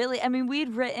 not really. I mean, we'd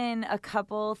written a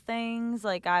couple things.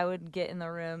 Like, I would get in the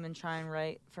room and try and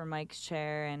write for Mike's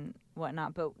chair and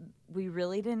whatnot. But we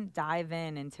really didn't dive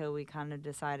in until we kind of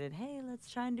decided, hey, let's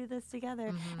try and do this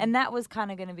together. And that was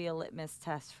kind of going to be a litmus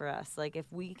test for us. Like, if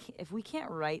we can't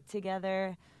write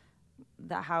together,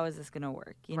 how is this going to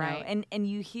work? You Right. know? And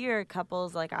you hear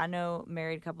couples, like, I know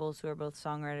married couples who are both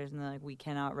songwriters, and they're like, we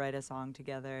cannot write a song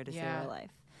together to save Yeah. our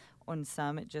life. On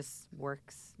some, it just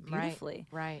works Right. beautifully.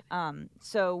 Right.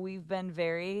 So we've been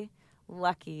very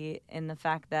lucky in the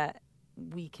fact that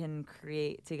we can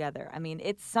create together. I mean,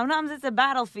 sometimes it's a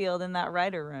battlefield in that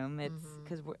writer room. It's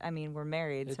because we're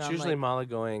married. It's so I'm usually like, Molly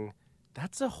going,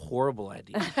 that's a horrible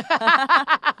idea.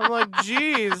 I'm like,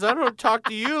 geez, I don't talk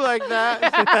to you like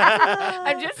that.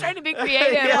 I'm just trying to be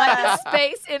creative. Let the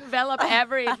space envelop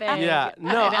everything. Yeah,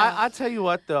 no, I know. I tell you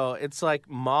what, though, it's like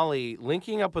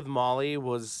linking up with Molly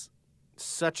was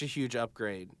such a huge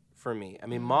upgrade for me. I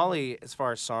mean, Molly, as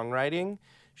far as songwriting,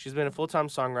 she's been a full-time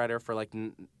songwriter for like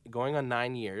going on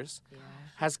 9 years. Yeah.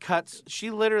 Has cuts.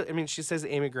 She literally, I mean, she says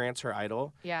Amy Grant's her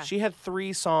idol. Yeah. She had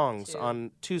two songs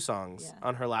Yeah.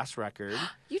 on her last record.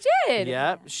 You did?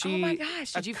 Yep. Oh She my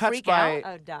gosh. Did you cuts freak by, out?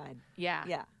 oh, died. Yeah.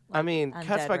 Yeah. I mean, I'm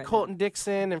cuts dead by right Colton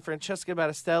Dixon and Francesca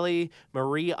Battistelli,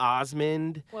 Marie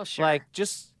Osmond. Well, sure. Like,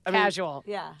 just, I mean, Casual.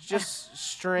 Yeah. just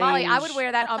strange. Molly, I would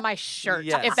wear that on my shirt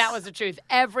Yes. if that was the truth.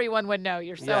 Everyone would know.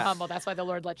 You're so Yeah. humble. That's why the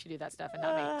Lord lets you do that stuff and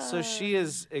not me. So she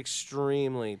is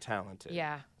extremely talented.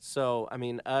 Yeah. So, I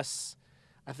mean,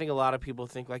 I think a lot of people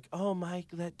think like, oh, Mike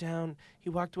let down. He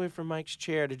walked away from Mike's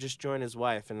chair to just join his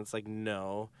wife. And it's like,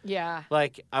 no. Yeah.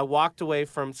 Like, I walked away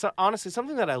from, honestly,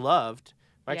 something that I loved.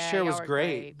 Mike's Yeah, chair was y'all were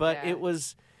great, great, but yeah. it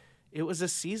was a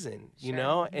season, you Sure.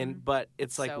 know? But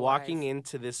it's like So walking wise.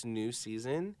 into this new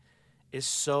season is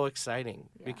so exciting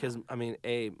because, I mean,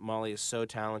 A, Molly is so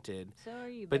talented. So are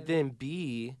you, But baby. then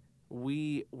B,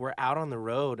 we're out on the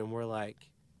road and we're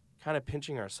like kind of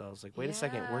pinching ourselves. Like, wait a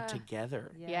second, we're Yeah.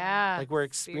 together. Yeah. Like, we're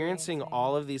experiencing Experiencing.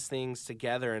 all of these things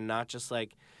together and not just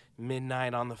like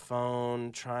midnight on the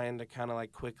phone trying to kind of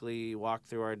like quickly walk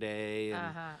through our day.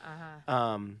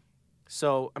 And,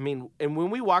 So, I mean, and when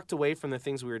we walked away from the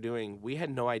things we were doing, we had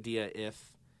no idea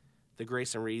if the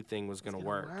Grace and Reed thing was going to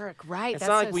work. Right. It's that's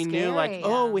not like so we knew, like, scary.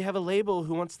 oh, we have a label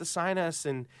who wants to sign us,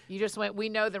 and You just went, we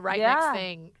know the right Yeah. next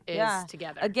thing is Yeah.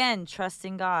 together. Again,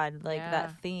 trusting God, like Yeah.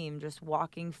 that theme, just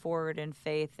walking forward in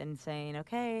faith and saying,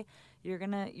 okay, you're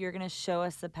gonna show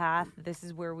us the path. This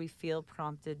is where we feel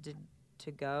prompted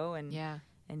to go, and Yeah.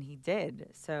 and He did.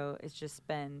 So it's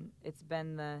been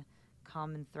the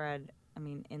common thread. I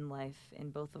mean, in life, in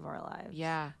both of our lives.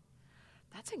 Yeah.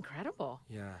 That's incredible.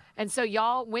 yeah. And so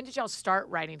when did y'all start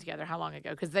writing together? How long ago?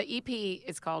 Because the EP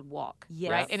is called Walk,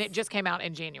 Yes. right? And it just came out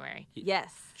in January.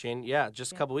 Yes.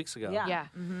 Just a couple weeks ago. Yeah. Yeah.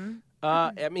 Mm-hmm.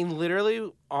 I mean,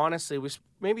 literally, honestly,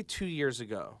 maybe 2 years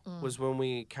ago Mm. was when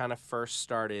we kind of first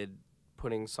started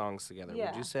putting songs together.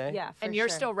 Yeah. Would you say? Yeah. And for you're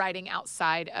sure. still writing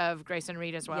outside of Grace and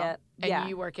Reed as well. Yeah. And Yeah.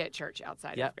 you work at church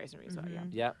outside Yep. of Grace and Reed as well. Yeah.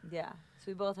 Mhm. Yep. Yeah. So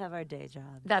we both have our day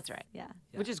jobs. That's right. Yeah.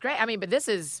 Yeah. Which is great. I mean, but this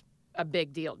is a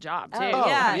big deal job too. Oh,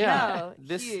 yeah, yeah. no,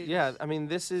 This, huge. yeah. I mean,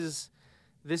 this is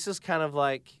kind of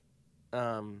like,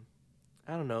 I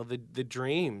don't know, the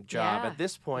dream job Yeah. at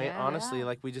this point. Yeah. Honestly, Yeah.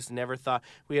 like we just never thought.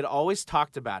 We had always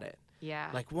talked about it.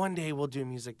 Yeah. Like one day we'll do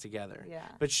music together. Yeah.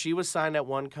 But she was signed at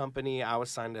one company, I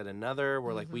was signed at another.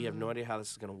 We're like, we have no Mm-hmm. idea how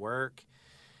this is going to work.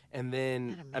 And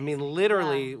then, Isn't that I mean, amazing?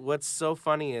 literally, Yeah. what's so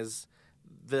funny is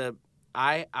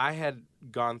I had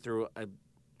gone through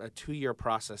a 2-year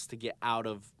process to get out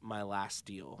of my last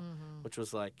deal, Mm-hmm. which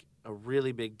was like a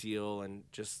really big deal and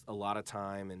just a lot of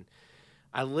time. And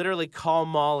I literally call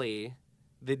Molly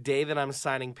the day that I'm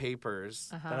signing papers,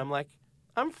 Uh-huh. and I'm like,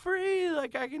 I'm free,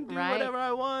 like I can do Right. whatever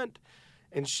I want.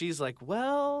 And she's like,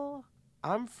 well,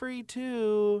 I'm free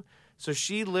too. So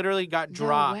she literally got No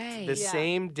dropped way. the Yeah.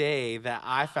 same day that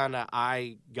I found out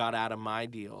I got out of my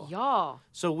deal. Y'all.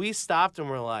 So we stopped and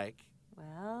we're like,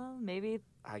 Well, maybe.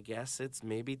 I guess it's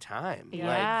maybe time.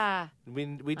 Yeah.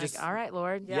 Like we just Like, all right,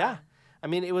 Lord. yeah. I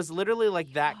mean, it was literally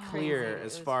like that clear Crazy. as It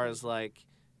was far crazy. as like,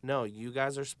 no, you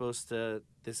guys are supposed to,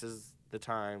 this is the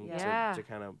time Yeah. to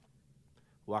kind of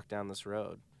walk down this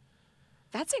road.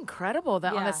 That's incredible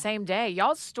that on Yeah. the same day.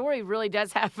 Y'all's story really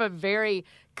does have a very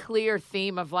clear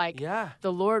theme of like Yeah.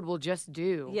 the Lord will just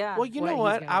do. Yeah. Well, you what know he's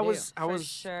what? gonna I do. was For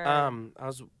sure. I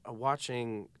was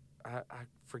watching I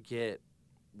forget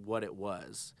what it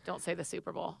was. Don't say the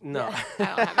Super Bowl. No. I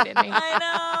don't have it in me. I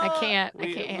know. I can't.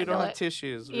 we can't don't handle have it.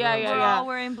 tissues. We Yeah, don't have We're yeah. all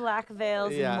wearing black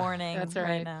veils Yeah. in mourning That's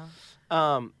right right.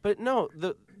 now. But no,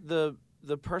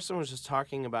 the person was just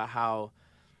talking about how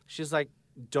she's like,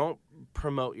 don't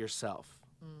promote yourself.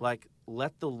 Like,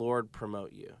 let the Lord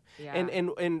promote you. Yeah.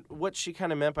 And what she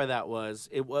kind of meant by that was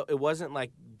it wasn't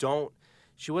like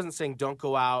she wasn't saying don't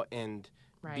go out and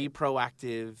be Right.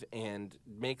 proactive and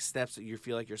make steps that you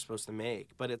feel like you're supposed to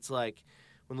make. But it's like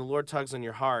when the Lord tugs on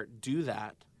your heart, do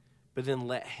that, but then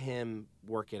let Him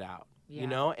work it out. Yeah. You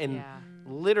know? And Yeah.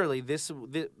 literally this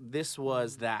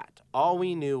was that. All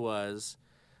we knew was,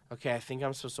 okay, I think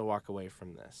I'm supposed to walk away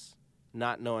from this,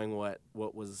 not knowing what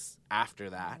was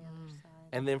after that.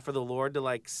 And then for the Lord to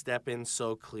like step in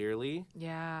so clearly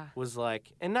Yeah. was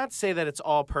like, and not say that it's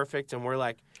all perfect and we're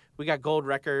like, we got gold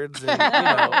records and you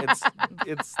know,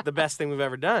 it's the best thing we've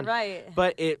ever done. Right.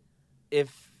 But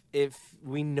if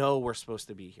we know we're supposed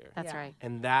to be here. That's Yeah. right.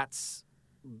 And that's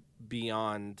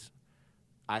beyond,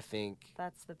 I think.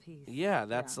 That's the piece. Yeah,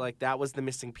 that's like that was the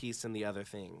missing piece in the other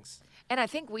things. And I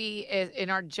think in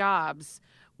our jobs,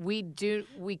 we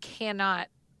cannot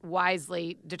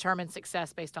wisely determine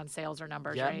success based on sales or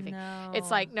numbers Yep. or anything. No. It's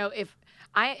like, no, if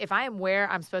I am where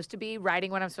I'm supposed to be,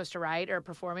 writing what I'm supposed to write, or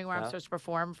performing where I'm Yeah. supposed to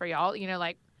perform for y'all, you know,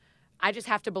 like I just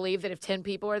have to believe that if 10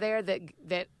 people are there,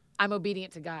 that I'm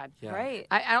obedient to God. Yeah. Right.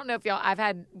 I don't know if I've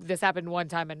had this happen one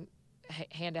time, and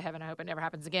hand to heaven, I hope it never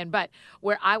happens again, but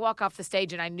where I walk off the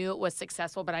stage and I knew it was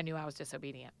successful, but I knew I was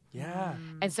disobedient. Yeah.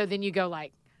 And so then you go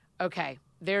like, okay,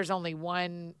 there's only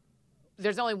one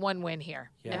win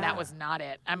here. And Yeah. that was not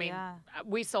it. I mean, Yeah.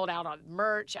 we sold out on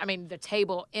merch. I mean, the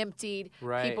table emptied.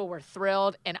 Right. People were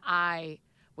thrilled, and I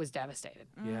was devastated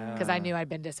Yeah. because I knew I'd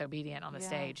been disobedient on the Yeah.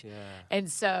 stage. Yeah. And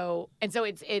so it's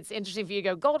interesting for you to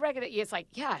go gold record. It's like,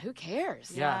 yeah, who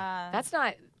cares? Yeah. That's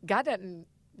not God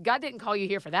didn't call you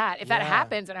here for that. If that Yeah.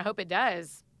 happens, and I hope it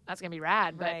does, that's gonna be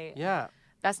rad. But Right. Yeah.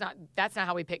 that's not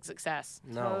how we pick success.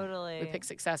 No. Totally. We pick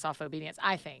success off obedience,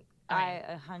 I think.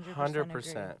 I 100%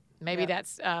 100%. Maybe Yeah.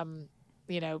 that's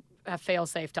a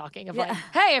fail-safe talking of Yeah. like,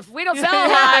 hey, if we don't sell a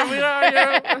lot, We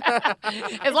don't, you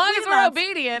know. as long as we're not-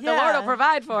 obedient, the Lord will Yeah.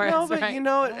 provide for No, us. but right? you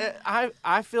know,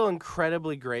 I feel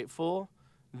incredibly grateful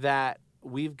that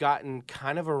we've gotten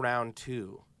kind of around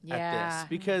too at Yeah. this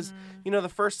because you know the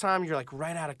first time you're like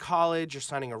right out of college, you're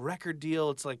signing a record deal.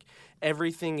 It's like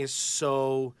everything is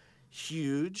so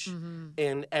huge, Mm-hmm.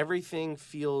 and everything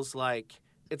feels like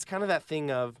it's kind of that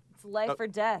thing of It's life or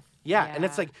death. yeah, and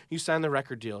it's Yeah. like you sign the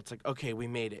record deal. It's like, okay, we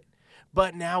made it.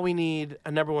 But now we need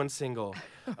a #1 single.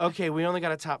 Okay, we only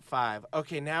got a top 5.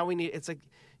 Okay, now we need it's like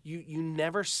you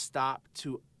never stop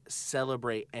to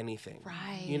celebrate anything.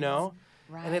 Right. You know?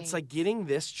 Right. And it's like getting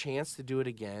this chance to do it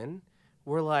again.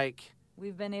 We're like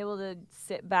We've been able to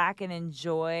sit back and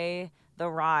enjoy the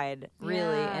ride,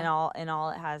 really, Yeah. and all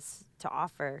it has to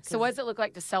offer. So what does it look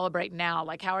like to celebrate now?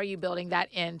 Like, how are you building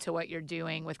that into what you're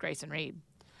doing with Grace and Reed?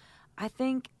 I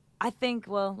think,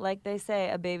 well, like they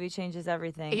say, a baby changes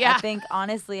everything. Yeah. I think,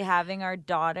 honestly, having our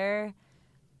daughter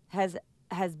has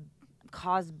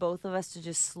caused both of us to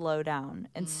just slow down.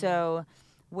 And so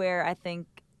where I think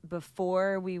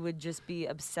before we would just be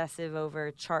obsessive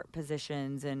over chart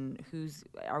positions and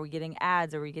are we getting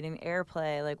ads, are we getting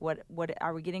airplay, like what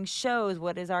are we getting shows,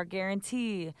 what is our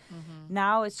guarantee?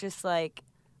 Now it's just like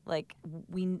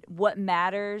what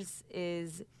matters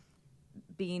is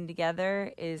being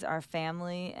together, is our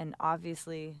family, and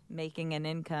obviously making an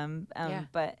income. Yeah.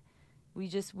 But we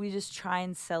just try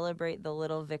and celebrate the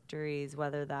little victories,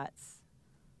 whether that's,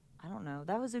 I don't know,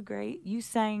 you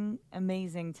sang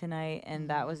amazing tonight and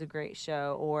that was a great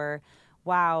show. Or,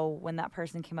 wow, when that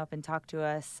person came up and talked to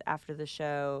us after the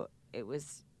show, it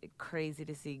was crazy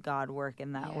to see God work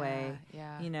in that way.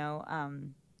 Yeah. You know,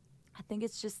 I think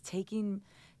it's just taking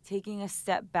a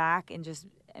step back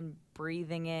and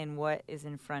breathing in what is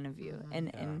in front of you.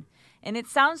 And it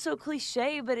sounds so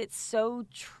cliche, but it's so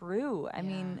true. I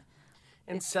mean,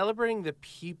 and celebrating the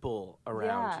people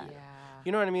around you. Yeah.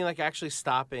 You know what I mean? Like actually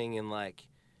stopping and like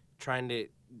trying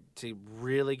to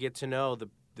really get to know the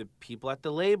people at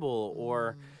the label,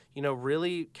 or you know,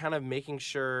 really kind of making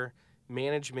sure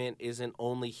management isn't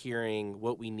only hearing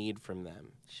what we need from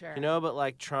them. Sure. You know, but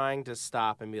like trying to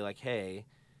stop and be like, hey,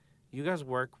 you guys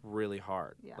work really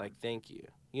hard. Yeah. Like, thank you.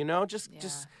 You know, just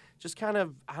kind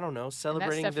of, I don't know, And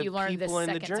celebrating that stuff the you learned this people in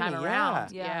the second journey. time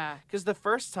around. Yeah. Yeah. Because the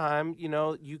first time, you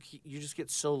know, you just get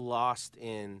so lost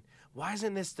in, why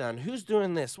isn't this done? Who's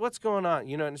doing this? What's going on?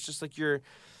 You know, and it's just like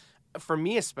for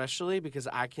me especially, because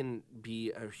I can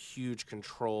be a huge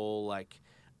control, like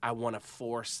I want to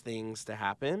force things to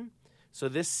happen. So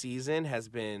this season has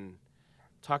been,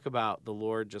 talk about the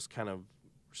Lord just kind of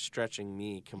stretching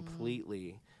me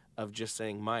completely of just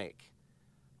saying, Mike,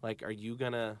 like, are you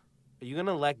gonna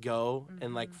let go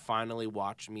and like finally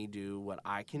watch me do what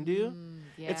I can do?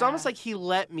 It's almost like he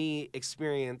let me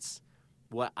experience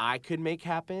what I could make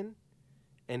happen,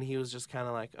 and he was just kind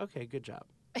of like, okay, good job.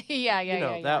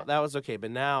 Yeah. That was okay,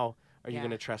 but now are you Yeah.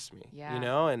 gonna trust me? Yeah. You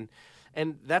know,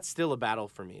 and that's still a battle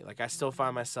for me. Like I still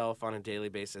find myself on a daily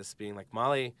basis being like,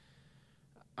 Molly,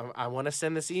 I want to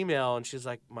send this email, and she's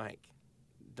like, Mike,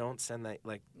 don't send that.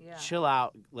 Like, chill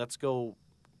out. Let's go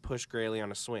push Grayley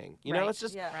on a swing. You know, Right. it's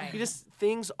just Right. you just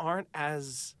things aren't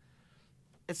as.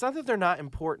 It's not that they're not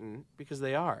important, because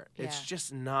they are. It's Yeah.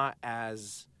 just not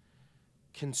as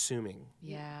consuming.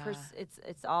 Yeah.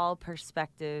 It's all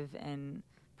perspective and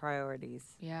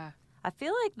priorities. Yeah. I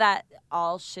feel like that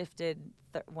all shifted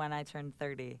when I turned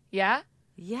 30. Yeah.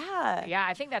 Yeah. Yeah.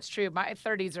 I think that's true. My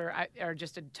 30s are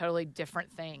just a totally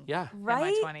different thing. Yeah. Than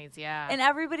Right? my 20s. Yeah. And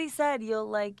everybody said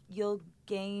you'll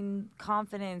gain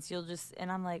confidence.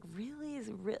 And I'm like, really?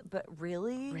 But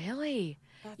really? Really?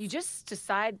 You just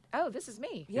decide, oh, this is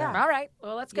me. Yeah. All right.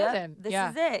 Well, let's go Yep, then. This yeah.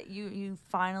 is it. You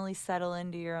finally settle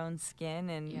into your own skin,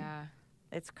 and Yeah.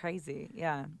 it's crazy.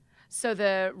 Yeah. So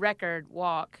the record,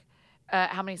 Walk,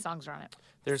 how many songs are on it?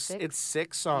 It's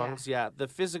 6 songs. Yeah. The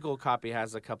physical copy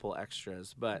has a couple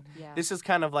extras, but Yeah. this is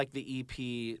kind of like the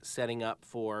EP setting up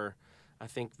for, I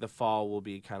think the fall will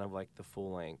be kind of like the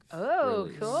full length. Oh,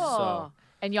 release. cool. So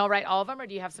And y'all write all of them, or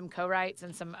do you have some co-writes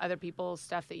and some other people's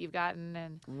stuff that you've gotten?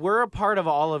 And we're a part of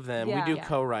all of them. Yeah. We do Yeah.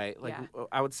 co-write. Like Yeah.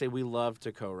 I would say we love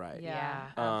to co-write. Yeah.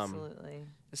 Absolutely.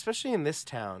 Especially in this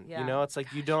town. Yeah. You know, it's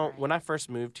like you don't when I first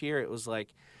moved here, it was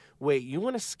like, wait, you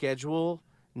want to schedule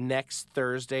next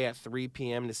Thursday at 3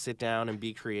 p.m. to sit down and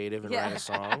be creative and Yeah. write a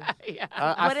song? yeah.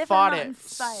 What I if I'm fought not it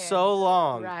inspired? so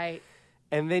long. Right.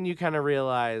 And then you kind of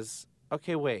realize,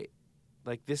 okay, wait,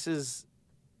 like this is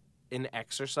an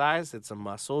exercise. It's a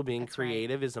muscle. Being That's right.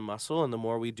 creative is a muscle. And the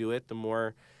more we do it, the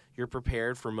more you're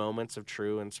prepared for moments of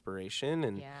true inspiration.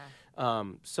 And Yeah.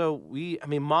 so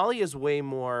Molly is way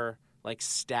more like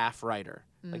staff writer.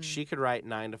 Like she could write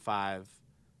 9 to 5,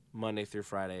 Monday through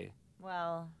Friday.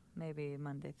 Well, maybe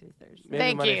Monday through Thursday. Maybe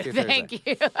Thank Monday you. through Thursday. Thank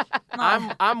you.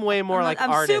 I'm way more like I'm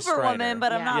artist Superwoman, writer.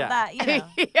 but I'm Yeah. not Yeah. that.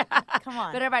 You know. yeah. Come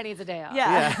on. But everybody needs a day off.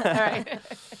 Yeah. All right.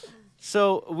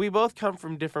 So we both come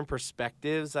from different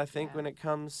perspectives, I think, Yeah. when it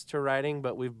comes to writing,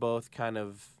 but we've both kind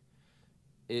of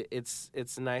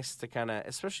it's nice to kind of,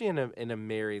 especially in a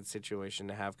married situation,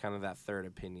 to have kind of that third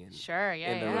opinion. Sure,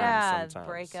 yeah, in the yeah. room Yeah, sometimes.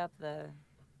 break up the,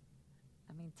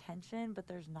 tension, but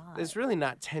there's not. It's really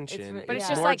not tension. re- But it's Yeah.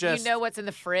 just more like, you know what's in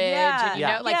the fridge. Yeah. And you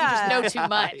know, Yeah. like, you just know Yeah. too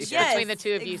much Yes, between the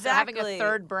two of you. So having a exactly.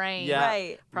 third brain Yeah.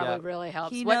 Right. probably Yeah. really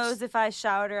helps. He What's- knows if I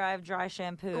showered her, I have dry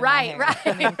shampoo. in my Right, hair. right,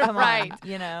 I mean, come right, on,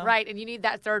 you know. Right, and you need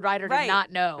that third writer to Right.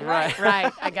 not know. Right.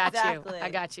 Right. I got Exactly. you. I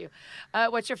got you.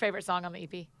 What's your favorite song on the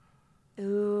EP?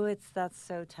 Ooh, that's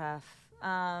so tough.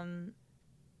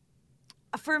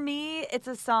 For me, it's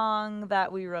a song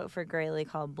that we wrote for Graylee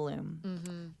called Bloom.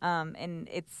 Mm-hmm. And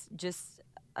it's just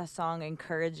a song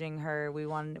encouraging her. We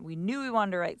knew we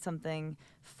wanted to write something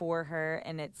for her,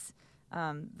 and it's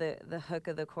the hook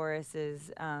of the chorus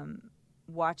is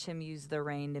watch him use the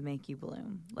rain to make you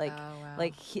bloom. Like Oh, wow.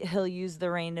 like he'll use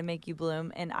the rain to make you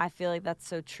bloom, and I feel like that's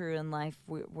so true in life.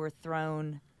 We're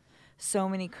thrown so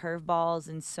many curveballs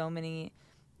and so many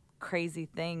crazy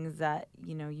things that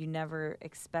you never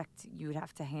expect you would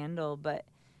have to handle, but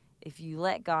if you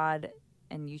let God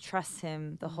and you trust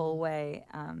him the whole way,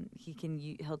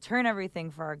 he'll turn everything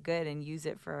for our good and use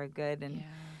it for our good.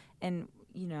 And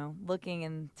looking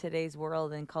in today's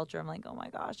world and culture, I'm like, oh my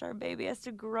gosh, our baby has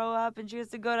to grow up and she has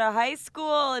to go to high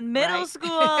school and middle Right. school.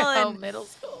 Oh, And middle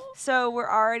school. so we're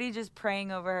already just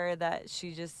praying over her that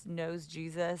she just knows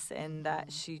Jesus and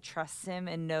that she trusts him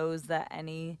and knows that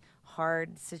any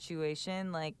hard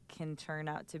situation can turn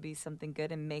out to be something good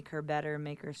and make her better,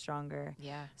 make her stronger.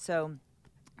 Yeah. So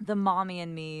the mommy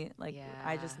in me, I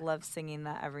Yeah. just love singing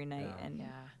that every night and Yeah.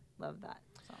 love that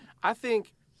song. I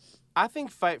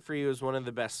think "Fight for You" is one of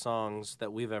the best songs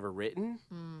that we've ever written.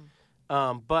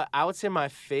 But I would say my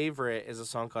favorite is a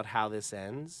song called "How This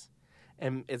Ends,"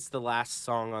 and it's the last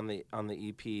song on the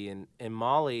EP. And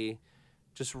Molly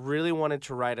just really wanted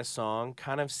to write a song,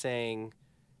 kind of saying,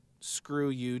 "Screw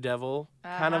you, devil,"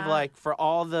 kind of like for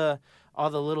all the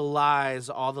little lies,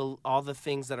 all the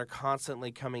things that are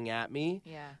constantly coming at me.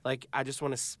 Yeah. Like, I just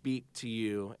want to speak to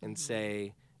you and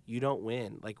say, you don't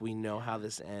win. Like, we know how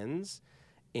this ends,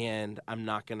 and I'm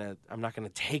not gonna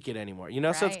take it anymore. So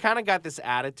it's Right. kind of got this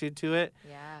attitude to it.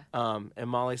 Yeah. And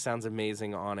Molly sounds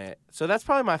amazing on it. So that's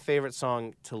probably my favorite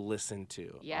song to listen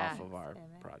to Yeah. off of our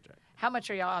Amen. project. How much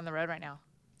are y'all on the road right now?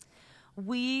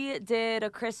 We did a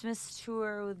Christmas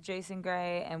tour with Jason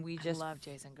Gray, and we I just love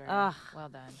Jason Gray. Ugh. Well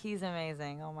done. he's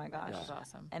amazing. Oh my gosh. That was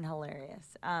awesome. And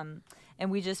hilarious. And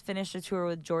we just finished a tour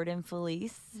with Jordan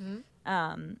Felice.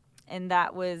 Mhm. And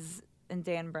that was and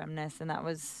Dan Bremnes, and that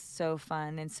was so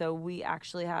fun. And so we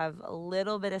actually have a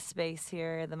little bit of space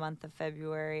here the month of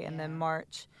February, and then Yeah.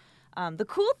 March. The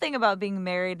cool thing about being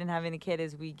married and having a kid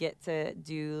is we get to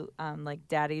do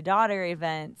daddy-daughter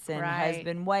events and Right.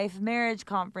 husband-wife marriage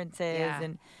conferences. Yeah.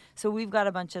 And so we've got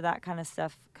a bunch of that kind of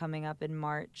stuff coming up in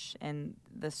March and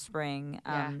the spring.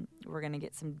 Yeah. We're going to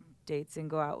get some dates and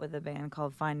go out with a band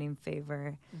called Finding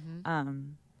Favor.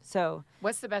 Mm-hmm. So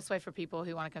What's the best way for people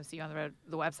who want to come see you on the road?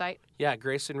 The website? Yeah,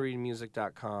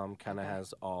 GraysonReedMusic.com kind of Okay.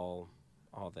 has all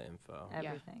the info.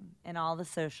 everything and all the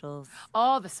socials.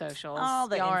 All the socials. All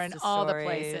the Y'all are in Insta all the stories.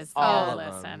 places. All Oh, of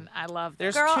them. listen. I love that.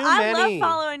 There's Girl, too I many. love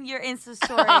following your Insta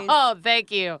stories. Oh,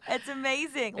 thank you. It's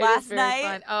amazing. It is Last very night,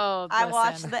 fun. Oh, I listen.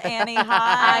 watched the Annie High.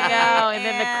 I know, and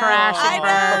then the crash and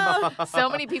I know. So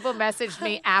many people messaged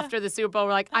me after the Super Bowl.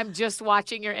 Were like, "I'm just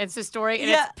watching your Insta story, and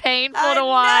Yeah, it's painful I to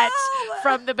watch know.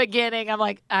 from the beginning." I'm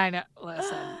like, "I know.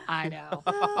 Listen, I know."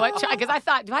 Because I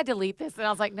thought, do I delete this? And I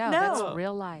was like, "No, that's No.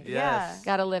 real life. Yes.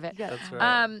 Got to live it." Yeah. That's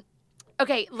right.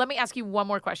 Okay, let me ask you one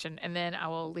more question, and then I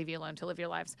will leave you alone to live your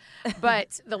lives.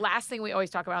 But the last thing we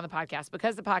always talk about on the podcast,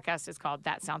 because the podcast is called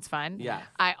That Sounds Fun, Yeah.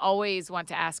 I always want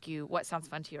to ask you what sounds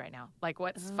fun to you right now. Like,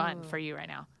 what's fun for you right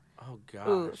now? Oh, gosh.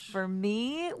 Ooh, for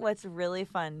me, what's really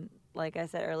fun, like I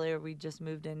said earlier, we just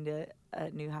moved into a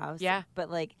new house. Yeah. But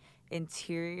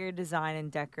interior design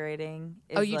and decorating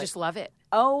is Oh, you just love it.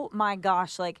 oh my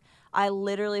gosh, I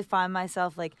literally find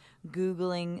myself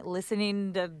Googling,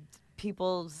 listening to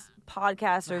people's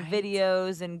podcasts or Right.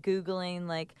 videos and Googling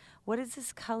what does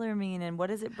this color mean and what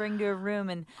does it bring to a room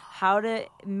and how to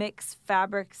mix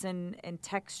fabrics and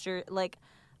texture.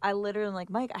 I literally am like,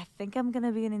 Mike, I think I'm going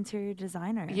to be an interior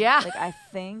designer. Yeah. I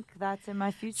think that's in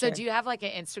my future. So do you have an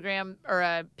Instagram or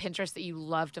a Pinterest that you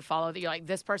love to follow that you're like,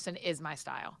 this person is my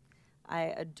style? I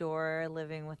adore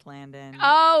living with Landon.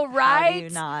 Oh, right. How do you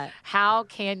not? How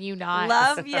can you not?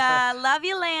 Love ya. Love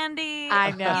you, Landy.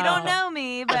 I know. You don't know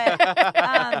me, but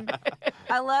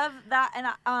I love that. And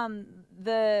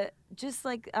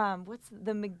what's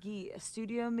the McGee?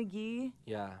 Studio McGee?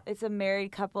 Yeah. It's a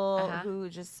married couple Uh-huh. who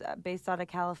just based out of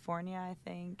California, I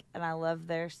think. And I love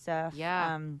their stuff.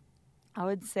 Yeah. I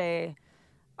would say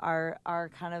our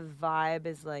kind of vibe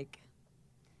is like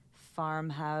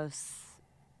farmhouse,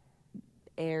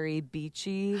 airy,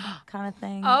 beachy kind of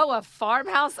thing. Oh, a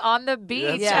farmhouse on the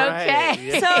beach. That's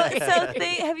Okay. right.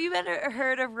 So have you ever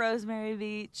heard of Rosemary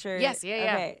Beach? Or, Yes, yeah.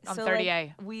 Okay, On so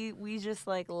 30A. Like, we just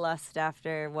like lust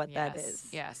after what that is.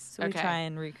 Yes. So okay. we try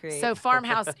and recreate. So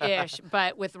farmhouse-ish,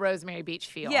 but with Rosemary Beach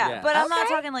feel. yeah, Yes. but I'm not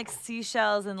Okay. talking like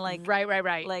seashells and like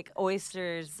Right. like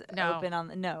oysters No. open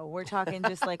on. No, we're talking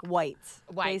just like whites.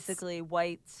 Whites. Basically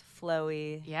whites,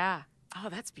 flowy. Yeah. Oh,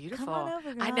 that's beautiful. Come on over,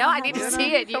 I girl. know. I need to Come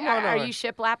see it. Come on Are over. you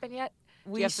ship lapping yet?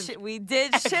 We you have some- we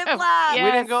did ship lap. Yeah.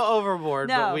 We didn't go overboard,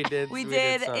 No, but we did. We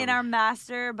did some. in our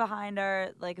master behind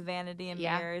our like vanity and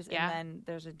Yeah, mirrors, yeah. and then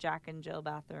there's a Jack and Jill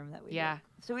bathroom that we Yeah.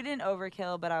 did. So we didn't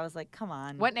overkill, but I was like, come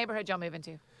on. What neighborhood y'all move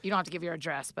into? You don't have to give your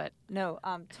address, but No,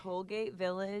 Tollgate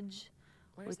Village,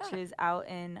 where's which that? is out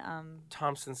in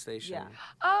Thompson Station. Yeah.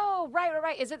 Oh,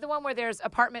 right. Is it the one where there's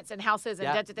apartments and houses and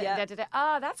Yeah. da-da-da?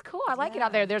 Oh, that's cool. I like it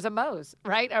out there. There's a Moe's,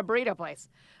 right? A burrito place.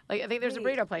 Like I think there's a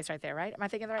Wait. burrito place right there, right? Am I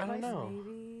thinking the right I don't place? know.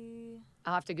 maybe.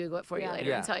 I'll have to Google it for you Yeah.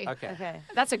 later and tell you. Okay. Okay.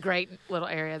 That's a great little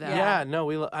area, though. Yeah,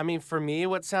 no, I mean, for me,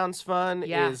 what sounds fun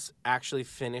Yeah. is actually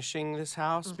finishing this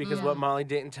house because Mhm. what Molly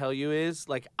didn't tell you is,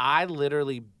 like, I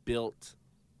literally built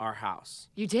our house.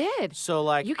 You did. So,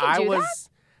 like, You can I do that? was,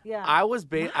 Yeah. I was,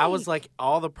 I was Mike. like,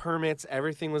 all the permits,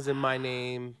 everything was in my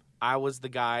name. I was the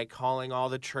guy calling all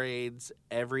the trades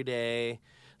every day.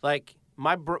 Like,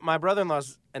 my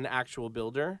brother-in-law's an actual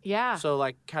builder. Yeah. So,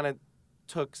 like, kind of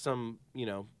took some,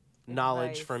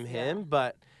 knowledge Advice, from yeah. him.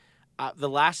 But the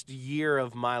last year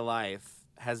of my life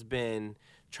has been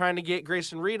trying to get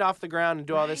Grayson Reed off the ground and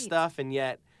do all this Right. stuff and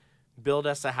yet build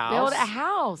us a house. Build a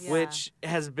house. Yeah. Which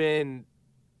has been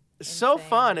so Insane.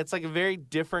 fun. It's like a very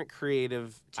different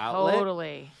creative outlet.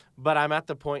 Totally. But I'm at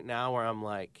the point now where I'm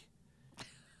like,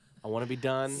 I want to be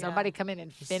done. Somebody come in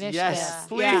and finish yes, this.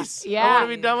 please. Yeah. I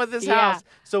want to be done with this Yeah. house.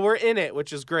 So we're in it,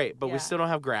 which is great, but Yeah. we still don't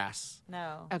have grass.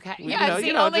 No. Okay. We- Yeah. you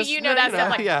See, know, only just, you know that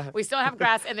stuff. Like, yeah. we still have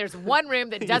grass, and there's one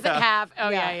room that doesn't Yeah. have. Oh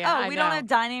yeah. Oh, I we know. don't have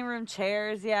dining room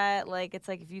chairs yet. Like it's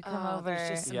like if you come Oh, over, there's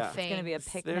just some Yeah. it's gonna be a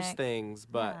things. picnic. There's things,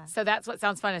 but Yeah. So that's what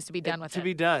sounds fun is to be done with to it.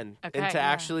 be done Okay. and to Yeah.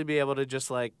 actually be able to just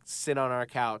like sit on our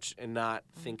couch and not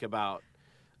think about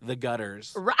the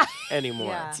gutters Right. anymore.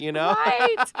 Yeah. You know?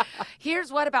 Right.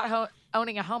 Here's what about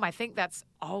owning a home. I think that's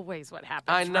always what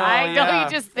happens. I know, Right? Don't yeah. you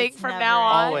just think It's from never now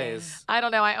on? Always. I don't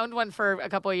know. I owned one for a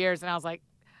couple of years, and I was like,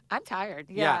 I'm tired.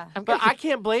 Yeah. I'm But good. I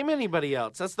can't blame anybody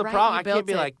else. That's the Right, problem. you I built can't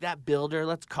be it. like, that builder,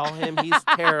 let's call him. He's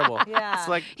terrible. Yeah. It's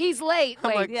like, He's late. I'm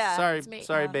Wait. like, yeah, sorry, it's me.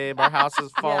 sorry, Yeah. babe. Our house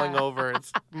is falling Yeah. over.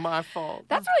 It's my fault.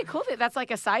 That's really cool. That's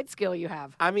like a side skill you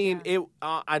have. I mean,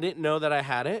 I didn't know that I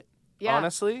had it, Yeah.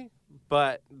 honestly.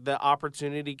 But the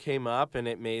opportunity came up and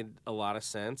it made a lot of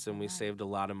sense and we Yeah. saved a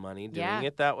lot of money doing Yeah.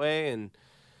 it that way and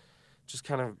just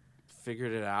kind of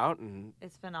figured it out and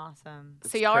It's been awesome. So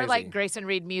it's y'all are crazy. like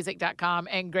GraysonReedMusic.com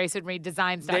and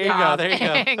GraysonReedDesigns.com. There you go, there you go.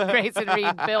 And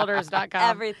GraysonReedBuilders.com.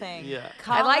 Everything. Yeah.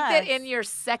 Call I like that us. in your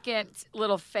second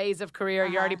little phase of career,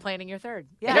 you're already Uh-huh. planning your third.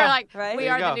 Yeah, You're like, right? we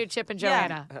There are you the go. new Chip and Yeah.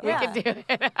 Joanna. Yeah. We can do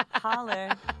it. Holler.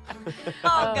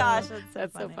 Oh gosh, that's so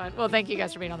That's funny. so fun. Well, thank you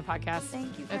guys for being on the podcast.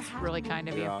 Thank you for That's having really me. kind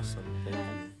of You're you. awesome. Thank you.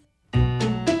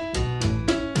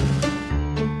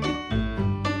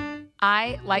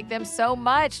 I like them so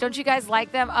much. Don't you guys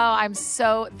like them? Oh, I'm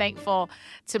so thankful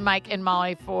to Mike and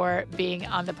Molly for being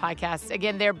on the podcast.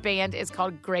 Again, their band is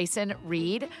called Grayson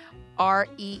Reed,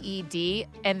 REED,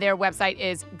 and their website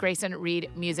is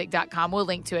GraysonReedMusic.com. We'll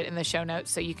link to it in the show notes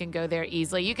so you can go there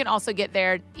easily. You can also get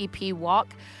their EP Walk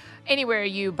anywhere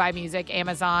you buy music,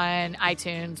 Amazon,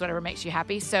 iTunes, whatever makes you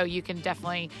happy. So you can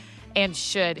definitely and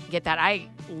should get that. I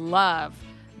love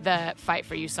the Fight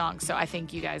For You song, so I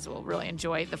think you guys will really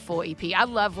enjoy the full EP. I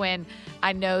love when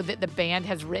I know that the band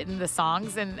has written the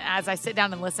songs, and as I sit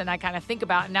down and listen, I kind of think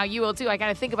about, and now you will too, I kind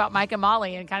of think about Mike and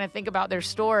Molly and kind of think about their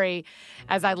story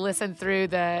as I listen through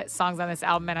the songs on this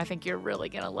album, and I think you're really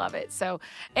going to love it. So,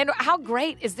 and how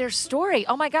great is their story?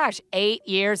 Oh my gosh, 8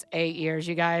 years,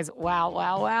 you guys.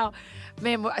 Wow.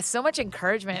 Man, so much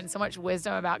encouragement and so much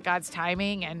wisdom about God's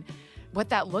timing and what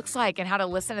that looks like and how to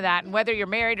listen to that. And whether you're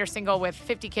married or single with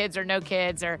 50 kids or no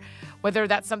kids, or whether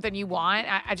that's something you want,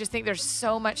 I just think there's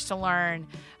so much to learn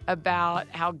about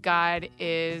how God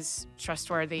is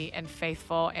trustworthy and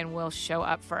faithful and will show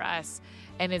up for us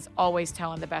and is always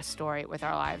telling the best story with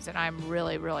our lives. And I'm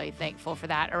really, really thankful for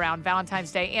that around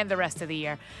Valentine's Day and the rest of the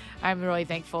year. I'm really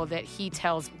thankful that he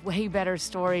tells way better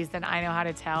stories than I know how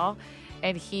to tell.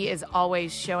 And he is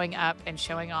always showing up and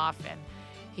showing off. And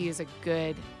he is a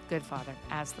good good Father,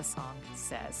 as the song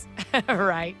says,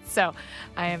 right? So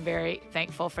I am very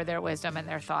thankful for their wisdom and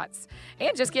their thoughts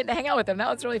and just getting to hang out with them. That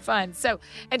was really fun. So,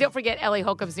 and don't forget Ellie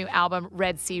Holcomb's new album,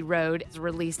 Red Sea Road, is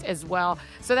released as well.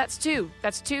 So that's two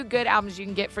good albums you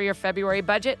can get for your February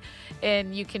budget.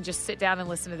 And you can just sit down and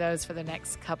listen to those for the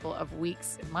next couple of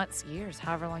weeks, months, years,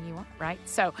 however long you want, right?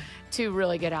 So 2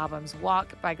 really good albums,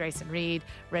 Walk by Grayson Reed,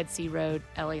 Red Sea Road,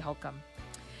 Ellie Holcomb.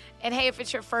 And hey, if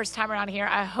it's your first time around here,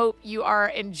 I hope you are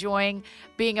enjoying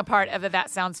being a part of the That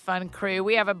Sounds Fun crew.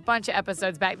 We have a bunch of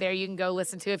episodes back there you can go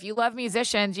listen to. If you love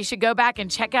musicians, you should go back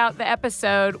and check out the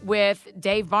episode with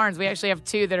Dave Barnes. We actually have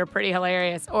 2 that are pretty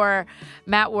hilarious. Or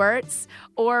Matt Wirtz,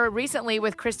 or recently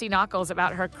with Christy Nockels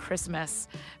about her Christmas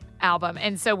album.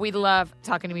 And so we love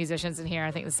talking to musicians in here. I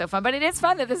think it's so fun. But it is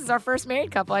fun that this is our first married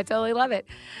couple. I totally love it.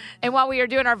 And while we are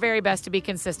doing our very best to be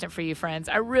consistent for you, friends,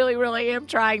 I really, really am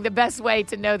trying. The best way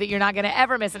to know that you're not going to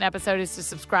ever miss an episode is to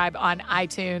subscribe on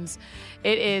iTunes.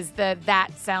 It is the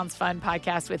That Sounds Fun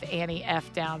podcast with Annie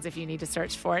F. Downs if you need to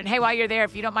search for it. And hey, while you're there,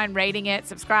 if you don't mind rating it,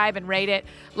 subscribe and rate it.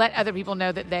 Let other people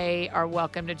know that they are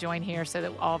welcome to join here so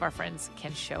that all of our friends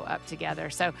can show up together.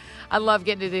 So I love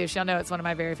getting to do this. Y'all know it's one of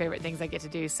my very favorite things I get to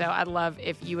do. So I'd love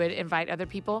if you would invite other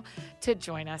people to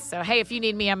join us. So hey, if you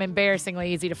need me, I'm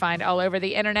embarrassingly easy to find all over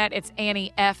the internet. It's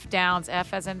Annie F. Downs,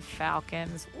 F as in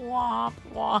Falcons. Womp,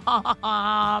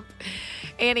 womp.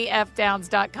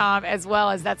 AnnieFDowns.com, as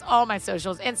well as that's all my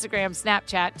socials, Instagram,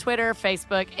 Snapchat, Twitter,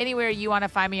 Facebook, anywhere you want to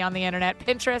find me on the internet.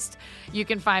 Pinterest, you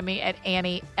can find me at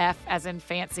Annie F as in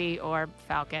Fancy or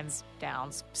Falcons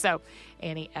Downs. So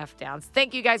Annie F. Downs.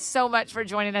 Thank you guys so much for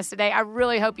joining us today. I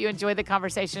really hope you enjoyed the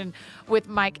conversation with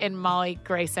Mike and Molly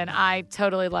Grayson. I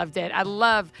totally loved it. I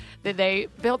love that they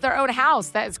built their own house.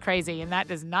 That is crazy, and that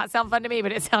does not sound fun to me,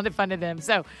 but it sounded fun to them.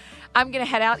 So I'm going to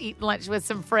head out, eat lunch with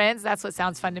some friends. That's what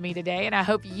sounds fun to me today, and I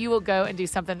hope you will go and do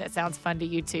something that sounds fun to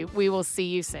you too. We will see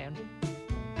you soon.